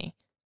met me.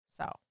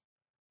 So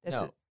this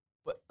is,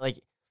 but like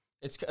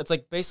it's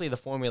like basically the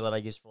formula that I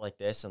use for like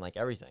this and like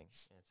everything.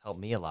 It's helped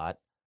me a lot.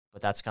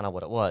 But that's kind of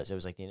what it was. It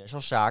was like the initial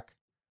shock.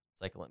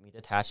 It's like, let me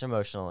detach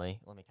emotionally.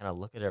 Let me kind of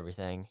look at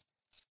everything,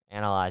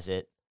 analyze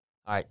it.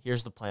 All right,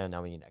 here's the plan.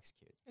 Now we need to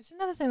execute. there's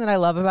another thing that I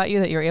love about you,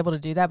 that you're able to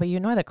do that, but you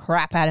annoy the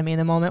crap out of me in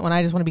the moment when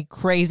I just want to be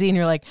crazy and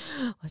you're like,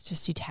 let's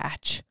just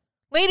detach.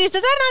 Ladies,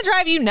 does that not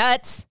drive you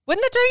nuts?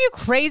 Wouldn't that drive you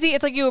crazy?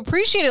 It's like you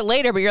appreciate it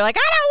later, but you're like,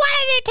 I don't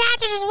want to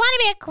detach. I just want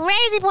to be a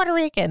crazy Puerto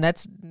Rican.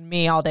 That's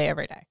me all day,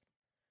 every day.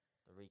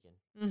 The Rican.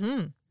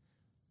 Mm-hmm.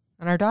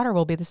 And our daughter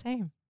will be the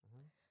same.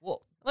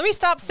 Well, Let me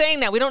stop saying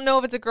that. We don't know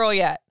if it's a girl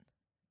yet.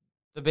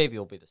 the baby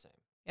will be the same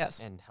Yes.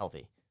 and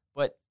healthy.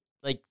 But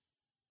like,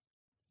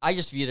 I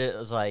just viewed it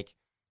as like,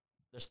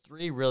 there's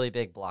 3 really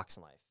big blocks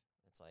in life.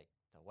 It's like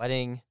the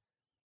wedding,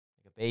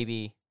 like a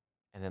baby,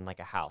 and then like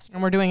a house.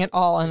 And we're doing it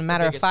all in a It's the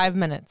matter of biggest- 5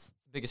 minutes.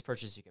 Biggest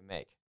purchase you can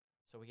make.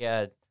 So we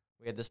had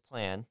this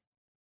plan,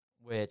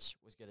 which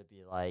was going to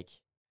be like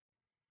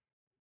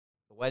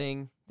the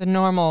wedding, The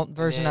normal and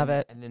version of then-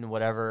 it. and then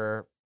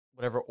whatever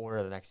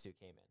order the next 2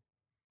 came in.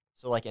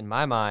 So like in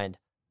my mind,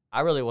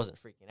 I really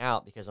wasn't freaking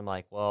out because I'm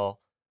like, well,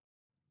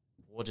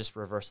 we'll just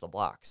reverse the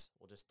blocks.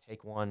 We'll just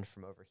take one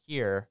from over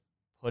here,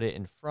 put it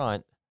in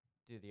front,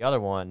 do the other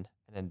one,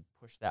 and then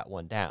push that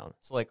one down.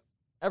 So like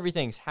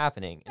everything's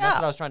happening, and that's Yeah.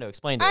 what I was trying to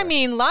explain to I her.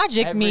 mean,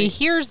 logic me Every-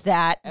 hears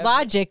that. every-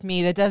 Logic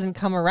me that doesn't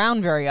come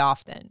around very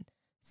often.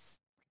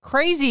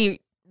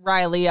 Crazy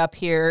Riley up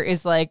here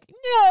is like,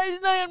 no,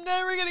 I'm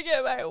never going to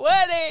get my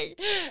wedding.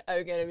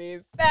 I'm going to be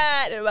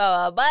fat and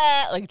blah, blah,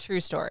 blah. Like, true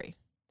story.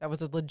 That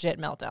was a legit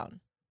meltdown.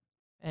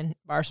 And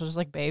Marshall's just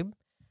like, babe,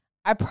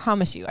 I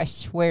promise you, I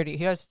swear to you.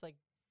 He was just like,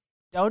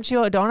 don't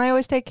I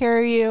always take care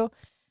of you?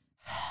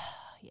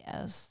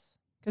 Yes.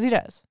 Because he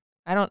does.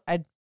 And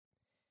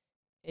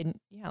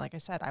yeah, like I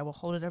said, I will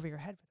hold it over your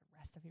head for the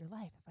rest of your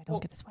life if I don't Well,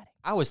 get this wedding.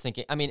 I was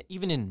thinking, I mean,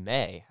 even in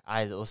May,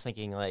 I was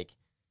thinking like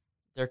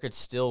there could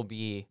still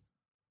be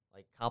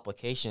like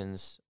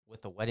complications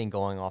with the wedding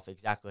going off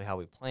exactly how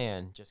we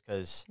planned, just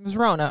because It was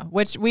Rona,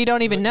 which we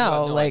don't even you have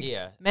know. no Like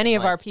idea. many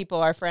of Like- our people,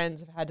 our friends,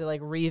 have had to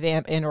like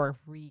revamp and or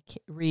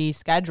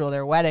reschedule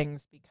their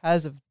weddings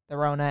because of the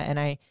Rona. And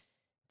I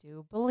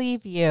do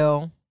believe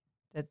you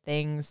that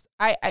things.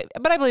 But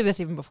I believe this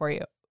even before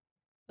you.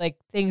 Like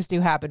things do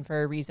happen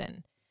for a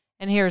reason.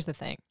 And here's the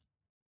thing: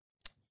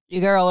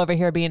 you girl over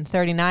here being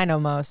 39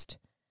 almost.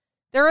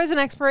 There is an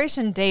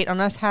expiration date on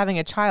us having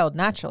a child.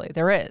 Naturally,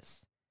 there is.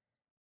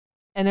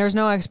 And there's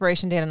no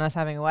expiration date on us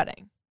having a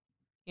wedding.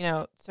 You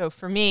know, so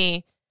for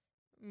me,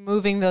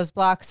 moving those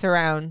blocks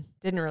around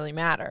didn't really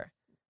matter.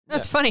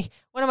 That's funny.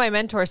 One of my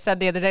mentors said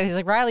the other day, he's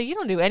like, Riley, you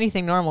don't do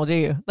anything normal, do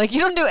you? Like,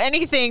 you don't do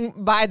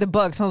anything by the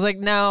books. I was like,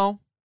 no,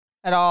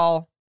 at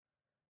all.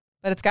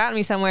 But it's gotten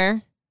me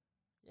somewhere.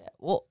 Yeah,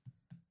 well,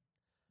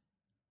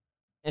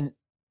 and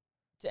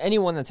to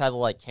anyone that's had to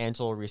like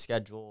cancel or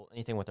reschedule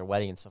anything with their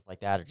wedding and stuff like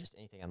that, or just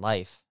anything in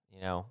life,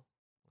 you know,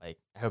 like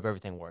I hope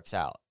everything works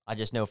out. I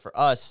just know for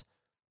us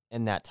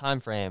in that time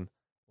frame,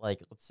 like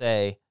let's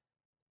say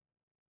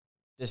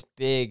this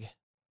big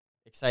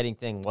exciting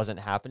thing wasn't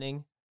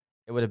happening,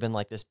 it would have been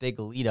like this big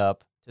lead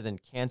up to then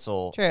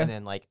cancel True. and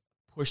then like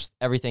push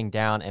everything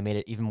down and made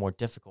it even more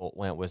difficult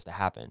when it was to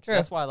happen. So True.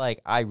 that's why like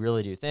I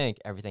really do think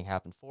everything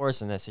happened for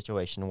us in this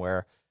situation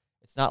where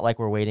it's not like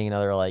we're waiting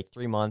another like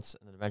 3 months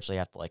and then eventually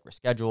have to like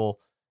reschedule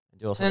and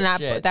do all sorts And of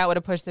shit. that would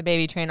have pushed the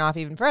baby train off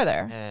even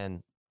further.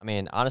 And I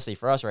mean, honestly,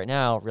 for us right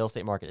now, real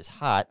estate market is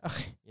hot.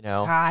 You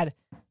know, God.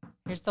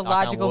 Here's the Knock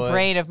on logical wood.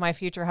 brain of my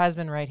future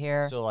husband right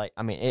here. so like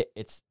I mean,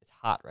 it's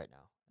hot right now.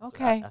 That's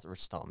Okay. that's what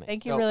Rich is telling me.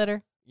 Thank you, So,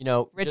 realtor. You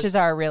know, Rich just- is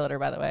our realtor,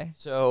 by the way.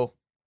 So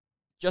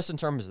just in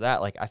terms of that,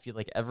 like I feel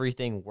like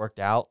everything worked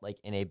out like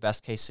in a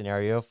best case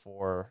scenario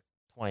for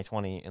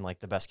 2020 and like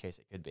the best case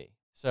it could be.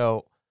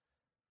 So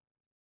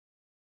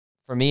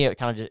for me, it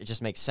kind of it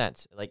just makes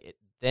sense. Like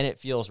then it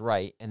feels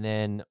right. And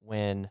then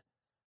when,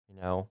 you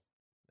know,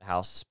 the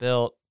house is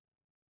built,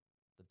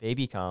 the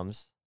baby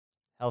comes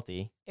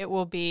healthy. It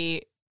will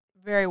be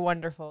very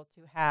wonderful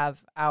to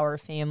have our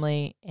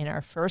family in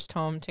our first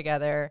home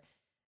together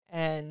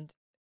and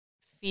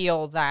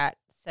feel that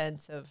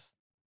sense of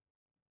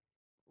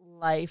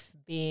life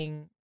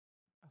being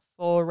a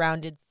full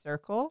rounded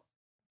circle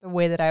the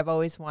way that I've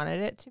always wanted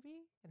it to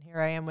be. And here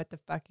I am with the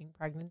fucking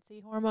pregnancy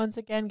hormones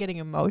again, getting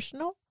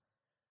emotional.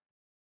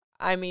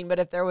 I mean, but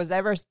if there was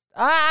ever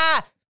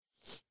something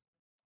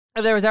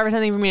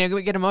for me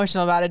to get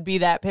emotional about, it'd be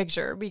that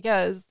picture,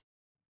 because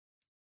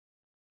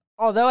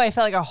although I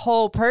felt like a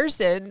whole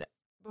person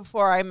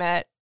before I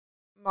met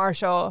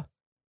Marshall,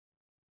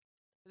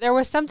 there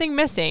was something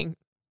missing.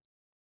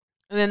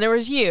 And then there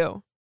was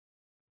you.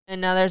 And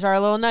now there's our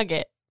little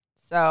nugget.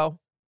 So,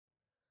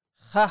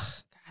 God,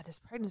 this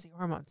pregnancy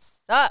hormone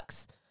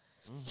sucks.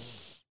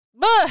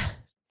 Bah!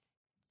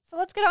 So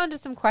let's get on to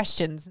some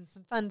questions and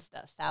some fun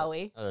stuff, shall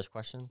we? Oh, there's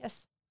questions?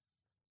 Yes.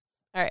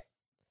 All right.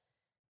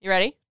 You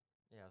ready?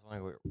 Yeah, I was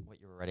wondering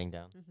what you were writing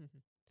down.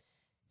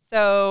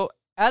 So,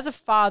 as a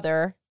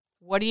father,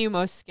 what are you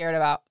most scared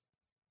about?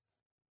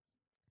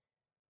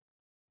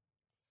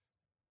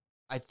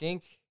 I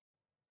think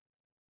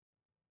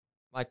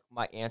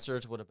my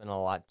answers would have been a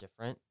lot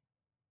different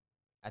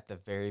at the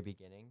very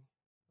beginning,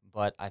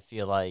 but I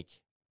feel like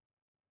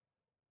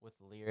with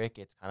Lyric,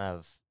 it's kind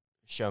of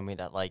shown me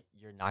that like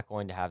you're not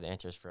going to have the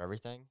answers for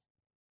everything,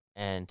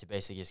 and to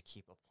basically just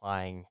keep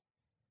applying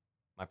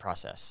my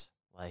process.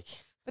 Like,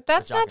 But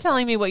that's job not is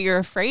telling me what you're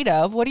afraid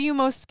of. What are you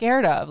most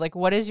scared of? Like,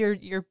 what is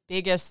your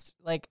biggest,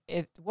 like,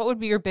 what would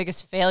be your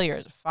biggest failure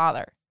as a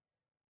father?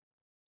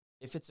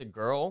 if it's a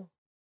girl,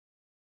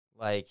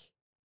 like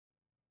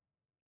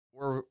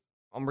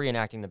I'm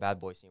reenacting the bad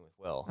boy scene with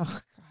Will Oh,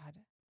 God.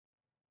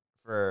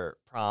 for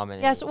prom. And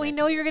Yes, we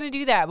know you're going to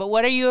do that, but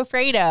what are you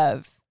afraid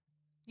of?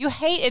 You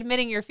hate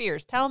admitting your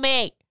fears. Tell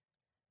me.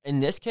 In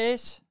this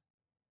case,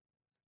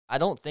 I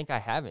don't think I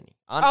have any.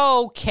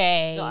 Honestly.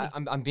 Okay. No,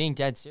 I'm being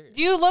dead serious.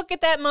 Do you look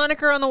at that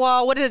moniker on the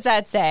wall? What does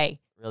that say?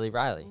 Really,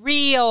 Riley?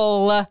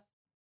 Real.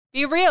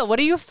 Be real. What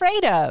are you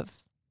afraid of?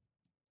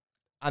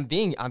 I'm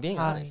being Oh,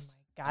 honest.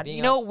 my God. being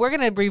You know, honest. we're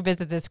going to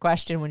revisit this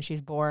question when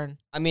she's born.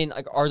 I mean,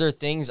 like, are there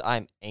things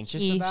I'm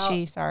anxious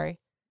about? Sorry.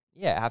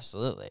 Yeah,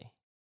 absolutely.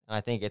 And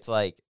I think it's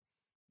like,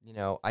 you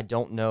know, I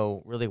don't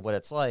know really what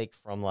it's like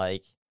from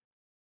like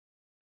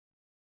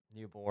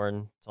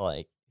newborn to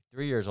like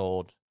 3 years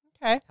old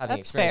Okay. having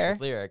That's experience fair.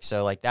 with Lyric.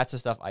 So like that's the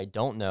stuff I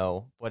don't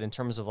know. But in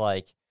terms of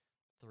like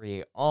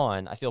 3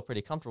 on, I feel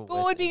pretty comfortable But with.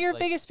 what would be and, your like,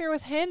 biggest fear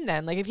with him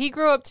then? Like if he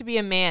grew up to be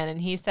a man and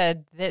he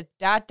said that ...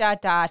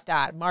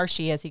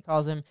 Marshy, as he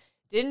calls him,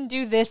 didn't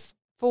do this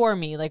for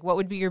me, like what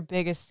would be your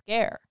biggest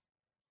scare?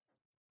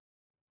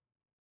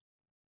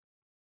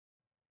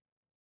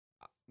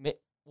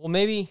 Well,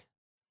 maybe.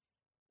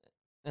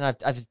 And I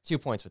have 2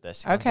 points with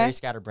this. I'm Okay. very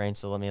scatterbrained,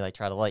 so let me like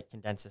try to like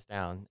condense this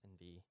down and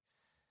be.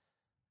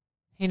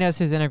 He knows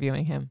who's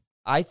interviewing him.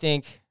 I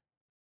think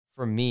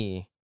for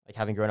me, like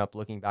having grown up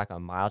looking back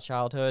on my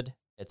childhood,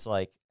 it's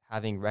like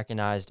having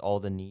recognized all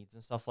the needs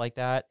and stuff like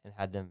that and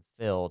had them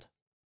filled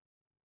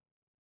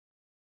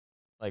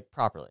like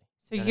properly.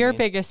 So You know what I your mean?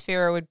 biggest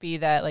fear would be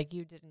that like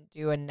you didn't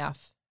do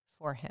enough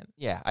for him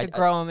Yeah, to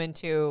grow him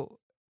into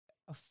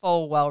a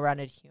full,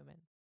 well-rounded human.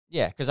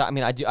 yeah, because I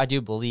mean, I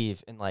do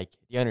believe in like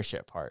the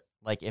ownership part.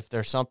 Like, if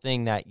there's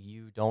something that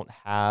you don't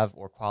have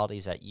or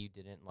qualities that you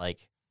didn't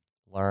like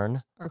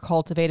learn, Or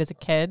cultivate as a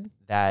kid.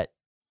 that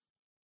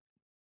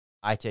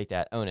I take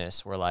that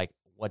onus. Where like,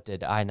 what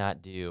did I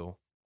not do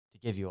to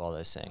give you all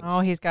those things?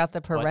 Oh, he's got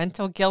the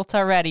parental guilt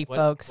already,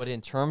 folks. But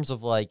in terms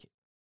of like,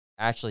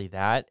 actually,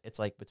 that it's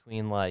like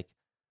between like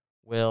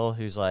Will,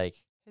 who's like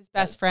his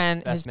best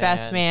friend, best his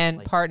best man,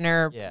 like,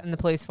 partner yeah. in the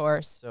police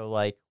force. So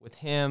like with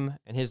him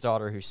and his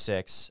daughter who's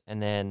 6,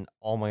 and then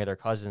all my other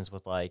cousins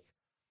with like,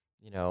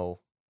 you know,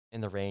 in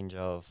the range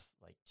of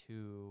like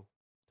 2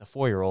 to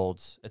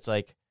 4-year-olds, it's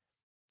like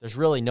there's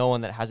really no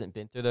one that hasn't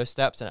been through those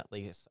steps, and at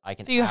least I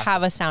can. So you ask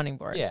have them. a sounding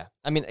board. Yeah,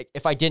 I mean,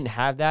 if I didn't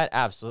have that,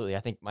 absolutely,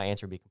 I think my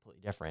answer would be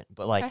completely different.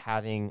 But like Okay.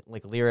 having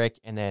like Lyric,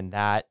 and then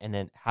that, and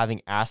then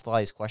having asked a lot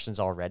of these questions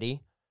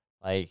already,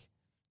 like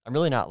I'm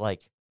really not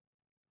like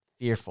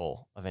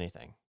fearful of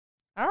anything.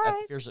 All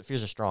right.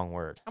 Fear's a strong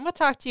word. I'm gonna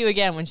talk to you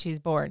again when she's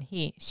born.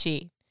 He,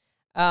 she.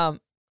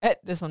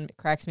 This one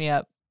cracks me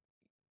up,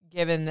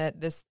 given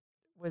that this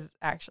was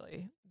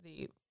actually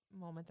the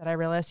moment that I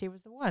realized he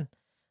was the one.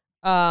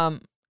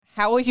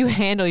 How will you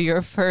handle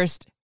your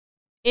first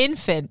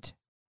infant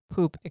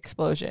poop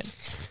explosion?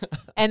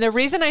 And the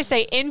reason I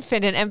say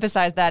infant and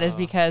emphasize that is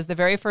because the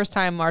very first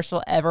time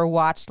Marshall ever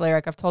watched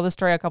Lyric, I've told the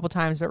story a couple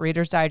times, but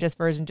Reader's Digest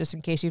version, just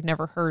in case you've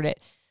never heard it.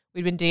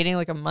 We'd been dating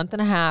like a month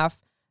and a half.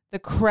 The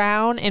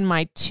crown in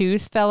my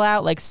tooth fell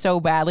out like so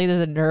badly that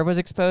the nerve was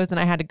exposed, and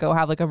I had to go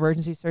have like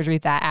emergency surgery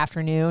that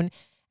afternoon.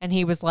 And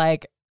he was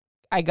like,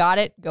 I got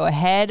it. Go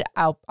ahead.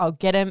 I'll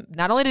get him.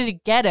 Not only did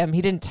he get him,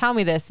 he didn't tell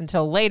me this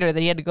until later, that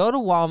he had to go to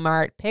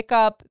Walmart, pick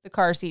up the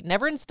car seat,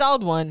 never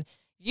installed one,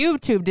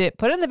 YouTubed it,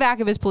 put it in the back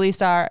of his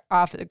police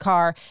off the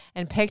car,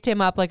 and picked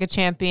him up like a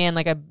champion,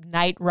 like a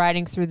knight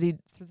riding through the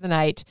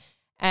night,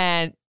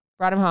 and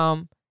brought him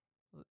home.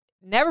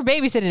 Never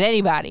babysitted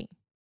anybody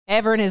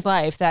ever in his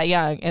life that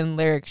young, and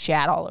Lyric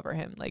shat all over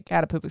him, like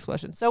had a poop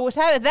explosion. So with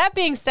that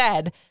being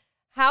said,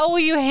 how will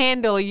you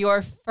handle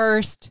your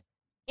first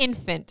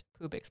infant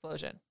poop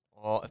explosion?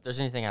 Well, if there's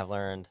anything I've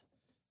learned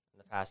in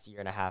the past year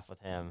and a half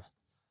with him,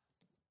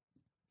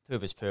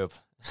 poop is poop.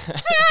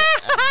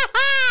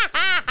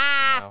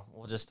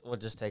 We'll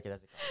just take it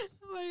as it comes.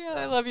 Oh my God,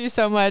 I love you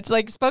so much.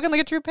 Like, spoken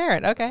like a true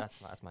parent. Okay. That's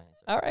my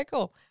answer. All right,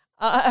 cool.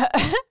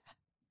 I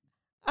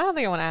don't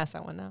think I want to ask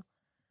that one now.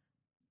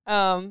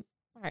 All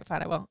right,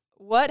 fine, I will.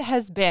 What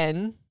has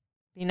been,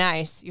 be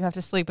nice, you have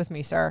to sleep with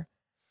me, sir.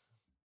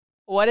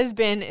 What has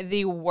been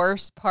the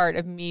worst part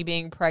of me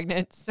being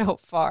pregnant so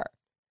far?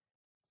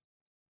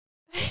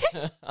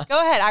 Go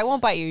ahead. I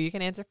won't bite you. You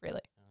can answer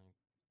freely.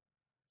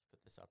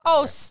 Put this up right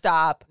Oh, here.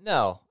 stop.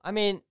 No, I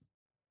mean,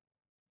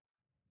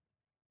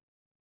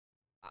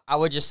 I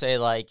would just say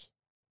like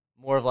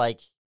more of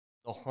like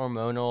the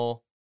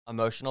hormonal,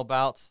 emotional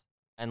bouts,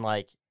 and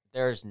like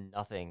there's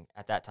nothing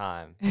at that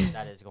time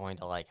that is going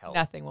to like help.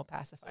 Nothing will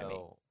pacify me.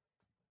 So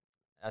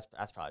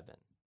that's probably been.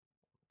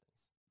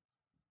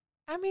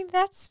 I mean,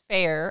 that's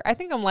fair. I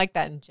think I'm like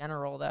that in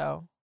general,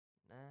 though.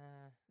 Nah,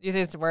 You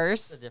think it's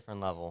worse? it's a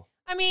different level.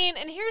 I mean,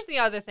 and here's the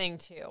other thing,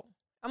 too.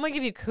 I'm going to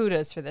give you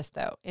kudos for this,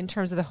 though, in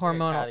terms of the Is there a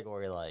hormonal.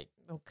 category like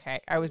Okay,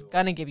 I was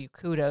going to give you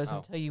kudos Oh.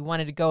 until you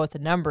wanted to go with the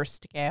number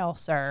scale,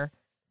 sir.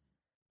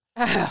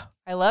 I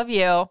love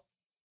you. I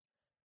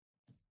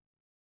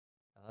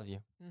love you.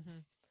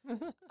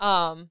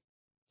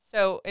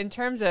 So in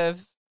terms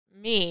of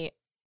me,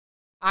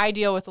 I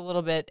deal with a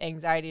little bit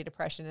anxiety,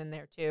 depression in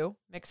there too,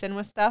 mix in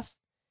with stuff.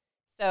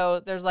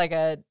 So there's like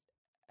a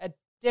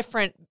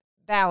different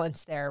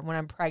balance there when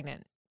I'm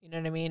pregnant. You know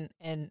what I mean?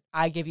 And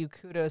I give you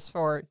kudos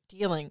for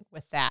dealing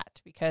with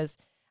that, because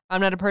I'm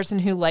not a person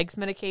who likes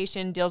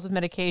medication, deals with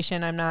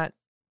medication. I'm not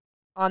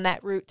on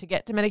that route to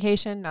get to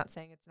medication. Not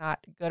saying it's not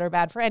good or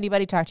bad for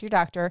anybody. Talk to your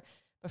doctor.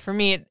 But for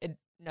me,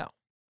 no.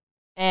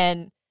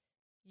 And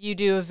you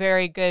do a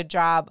very good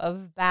job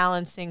of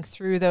balancing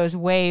through those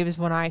waves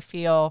when I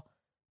feel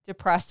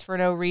depressed for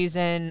no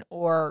reason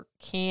or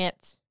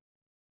can't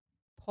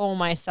pull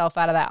myself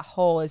out of that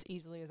hole as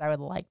easily as I would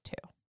like to.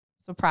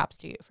 So props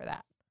to you for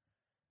that.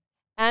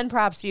 And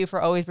props to you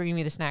for always bringing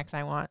me the snacks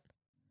I want.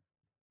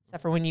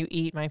 Except for when you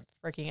eat my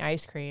freaking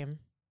ice cream.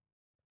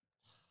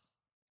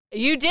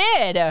 You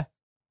did!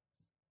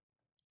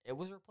 It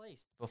was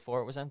replaced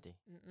before it was empty.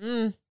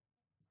 Mm-mm.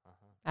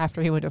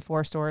 After he went to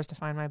 4 stores to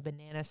find my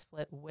banana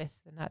split with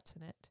the nuts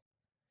in it.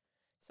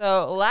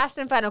 So, last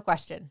and final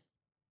question.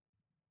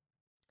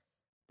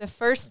 The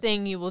first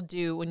thing you will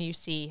do when you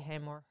see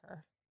him or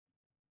her.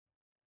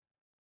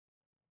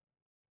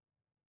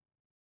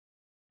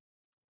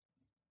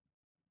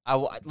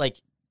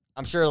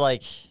 I'm sure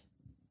like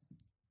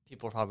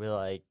people are probably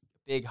like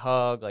big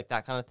hug, like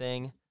that kind of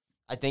thing.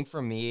 I think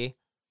for me,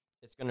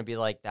 it's gonna be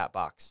like that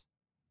box.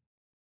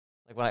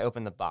 Like when I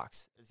open the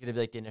box, it's gonna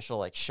be like the initial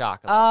like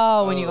shock. Of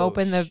Oh, like, when you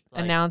open the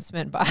like,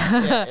 announcement box.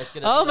 Yeah, it's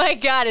gonna oh be my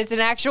God, it's an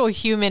actual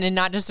human and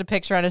not just a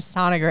picture on a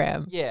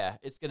sonogram. Yeah,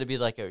 it's gonna be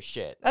like, oh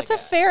shit. That's like,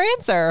 a fair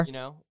answer. You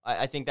know,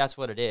 I think that's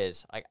what it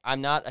is. Like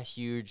I'm not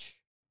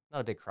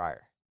a big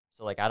crier.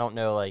 So like I don't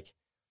know like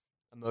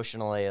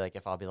emotionally like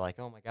if I'll be like,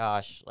 oh my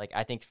gosh. Like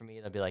I think for me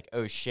it'll be like,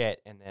 oh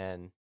shit, and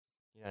then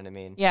you know what I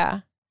mean?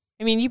 Yeah.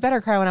 I mean, you better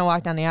cry when I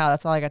walk down the aisle.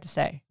 That's all I got to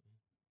say.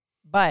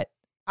 But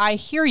I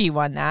hear you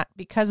on that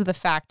because of the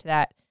fact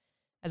that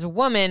as a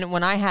woman,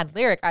 when I had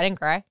Lyric, I didn't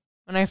cry.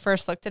 When I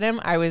first looked at him,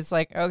 I was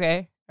like,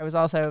 okay. I was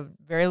also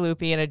very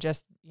loopy and I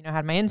just,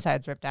 had my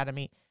insides ripped out of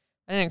me.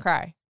 I didn't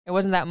cry. It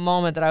wasn't that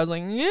moment that I was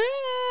like, yeah,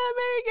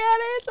 my God,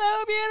 it's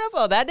so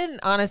beautiful. That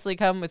didn't honestly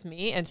come with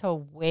me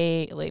until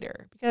way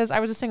later because I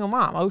was a single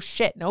mom. Oh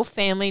shit, no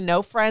family,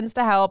 no friends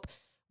to help.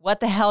 What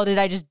the hell did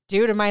I just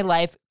do to my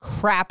life?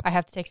 Crap, I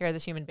have to take care of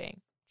this human being.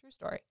 True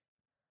story.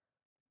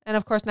 And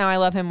of course, now I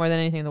love him more than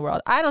anything in the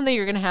world. I don't think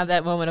you're going to have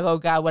that moment of, oh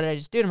God, what did I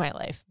just do to my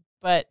life?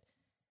 But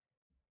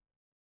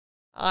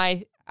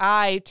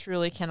I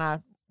truly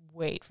cannot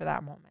wait for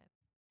that moment.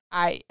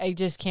 I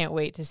just can't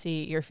wait to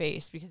see your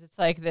face because it's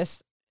like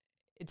this,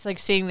 it's like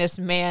seeing this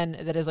man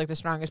that is like the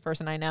strongest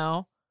person I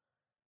know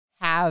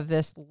have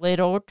this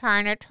little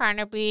tiny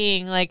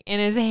being like in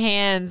his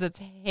hands. That's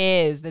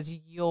his, that's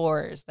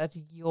yours.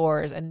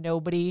 And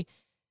nobody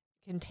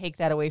can take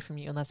that away from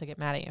you unless I get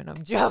mad at you. And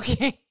I'm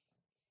joking.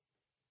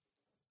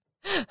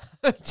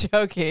 I'm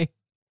joking.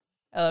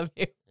 I love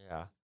you.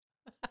 Yeah.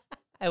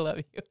 I love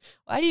you.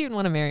 Why do you even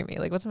want to marry me?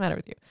 Like, what's the matter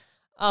with you?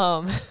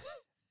 That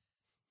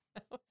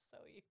was so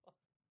evil.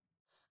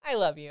 I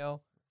love you.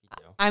 Me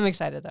too. I'm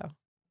excited though.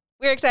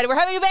 We're excited. We're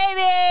having a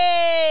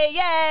baby.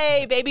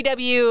 Yay. Baby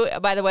W,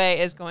 by the way,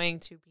 is going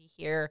to be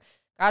here,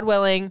 God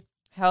willing,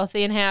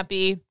 healthy and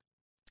happy.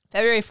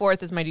 February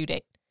 4th is my due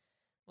date.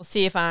 We'll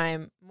see if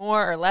I'm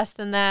more or less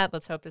than that.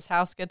 Let's hope this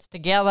house gets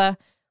together.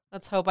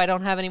 Let's hope I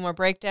don't have any more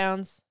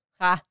breakdowns.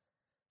 Ha.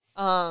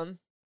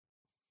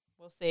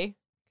 We'll see.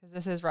 Because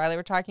this is Riley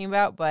we're talking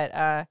about. But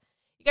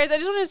you guys, I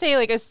just want to say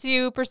like a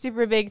super,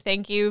 super big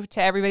thank you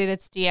to everybody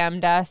that's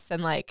DM'd us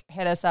and like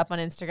hit us up on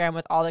Instagram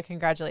with all the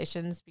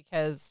congratulations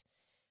because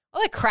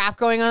all the crap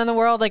going on in the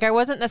world. Like I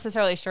wasn't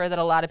necessarily sure that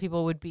a lot of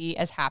people would be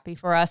as happy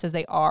for us as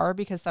they are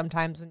because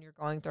sometimes when you're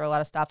going through a lot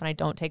of stuff, and I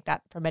don't take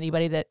that from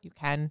anybody, that you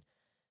can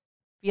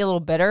be a little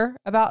bitter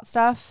about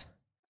stuff.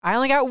 I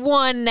only got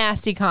one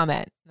nasty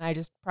comment and I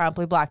just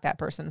promptly blocked that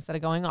person instead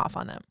of going off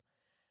on them.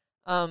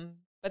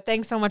 But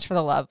thanks so much for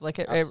the love. Like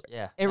it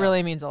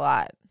really means a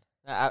lot.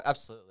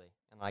 Absolutely.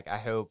 And like, I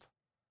hope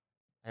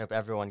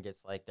everyone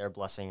gets like their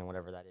blessing and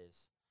whatever that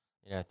is,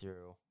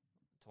 through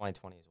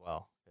 2020 as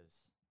well. Cause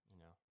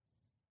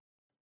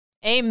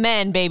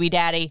Amen, baby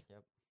daddy.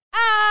 Yep.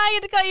 I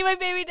get to call you my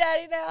baby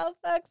daddy now.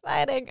 So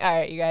exciting. All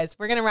right, you guys,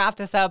 we're going to wrap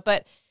this up,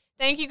 but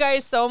thank you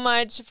guys so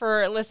much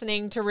for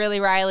listening to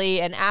Really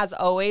Riley. And as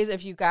always,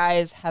 if you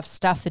guys have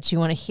stuff that you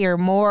want to hear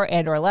more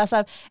and or less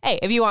of, hey,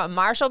 if you want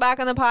Marshall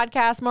back on the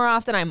podcast more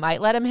often, I might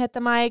let him hit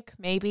the mic.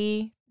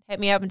 Maybe hit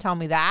me up and tell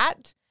me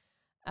that.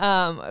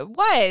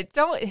 What?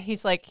 Don't,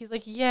 he's like,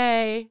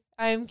 yay,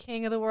 I'm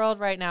king of the world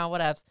right now.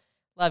 Whatevs.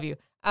 Love you.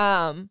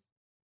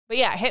 But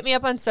yeah, hit me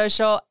up on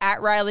social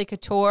at Riley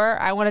Couture.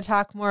 I want to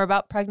talk more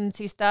about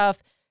pregnancy stuff.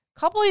 A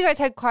couple of you guys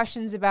had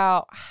questions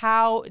about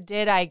how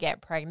did I get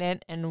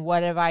pregnant and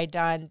what have I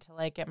done to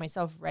like get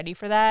myself ready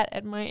for that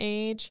at my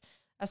age.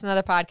 That's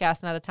another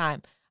podcast, another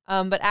time.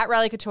 But at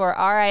Riley Couture,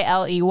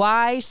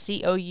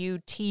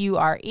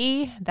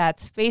 RILEYCOUTURE.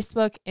 That's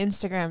Facebook,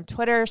 Instagram,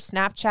 Twitter.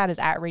 Snapchat is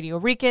at Radio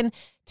Rican.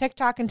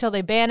 TikTok, until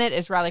they ban it,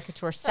 is Riley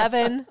Couture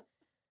 7.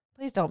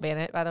 Please don't ban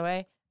it, by the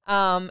way.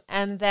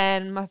 And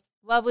then my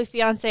lovely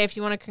fiance, if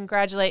you want to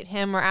congratulate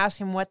him or ask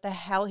him what the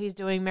hell he's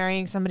doing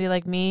marrying somebody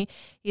like me,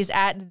 he's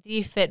at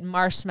The Fit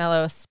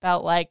Marshmallow,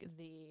 spelt like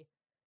the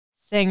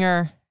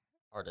singer.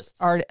 Artist.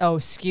 Oh,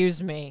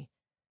 excuse me.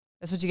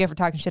 That's what you get for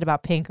talking shit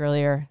about Pink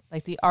earlier.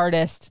 Like the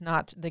artist,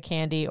 not the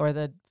candy or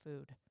the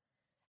food.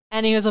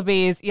 Anyways,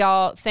 bees,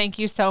 y'all, thank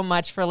you so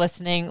much for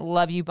listening.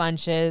 Love you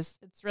bunches.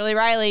 It's Really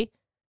Riley.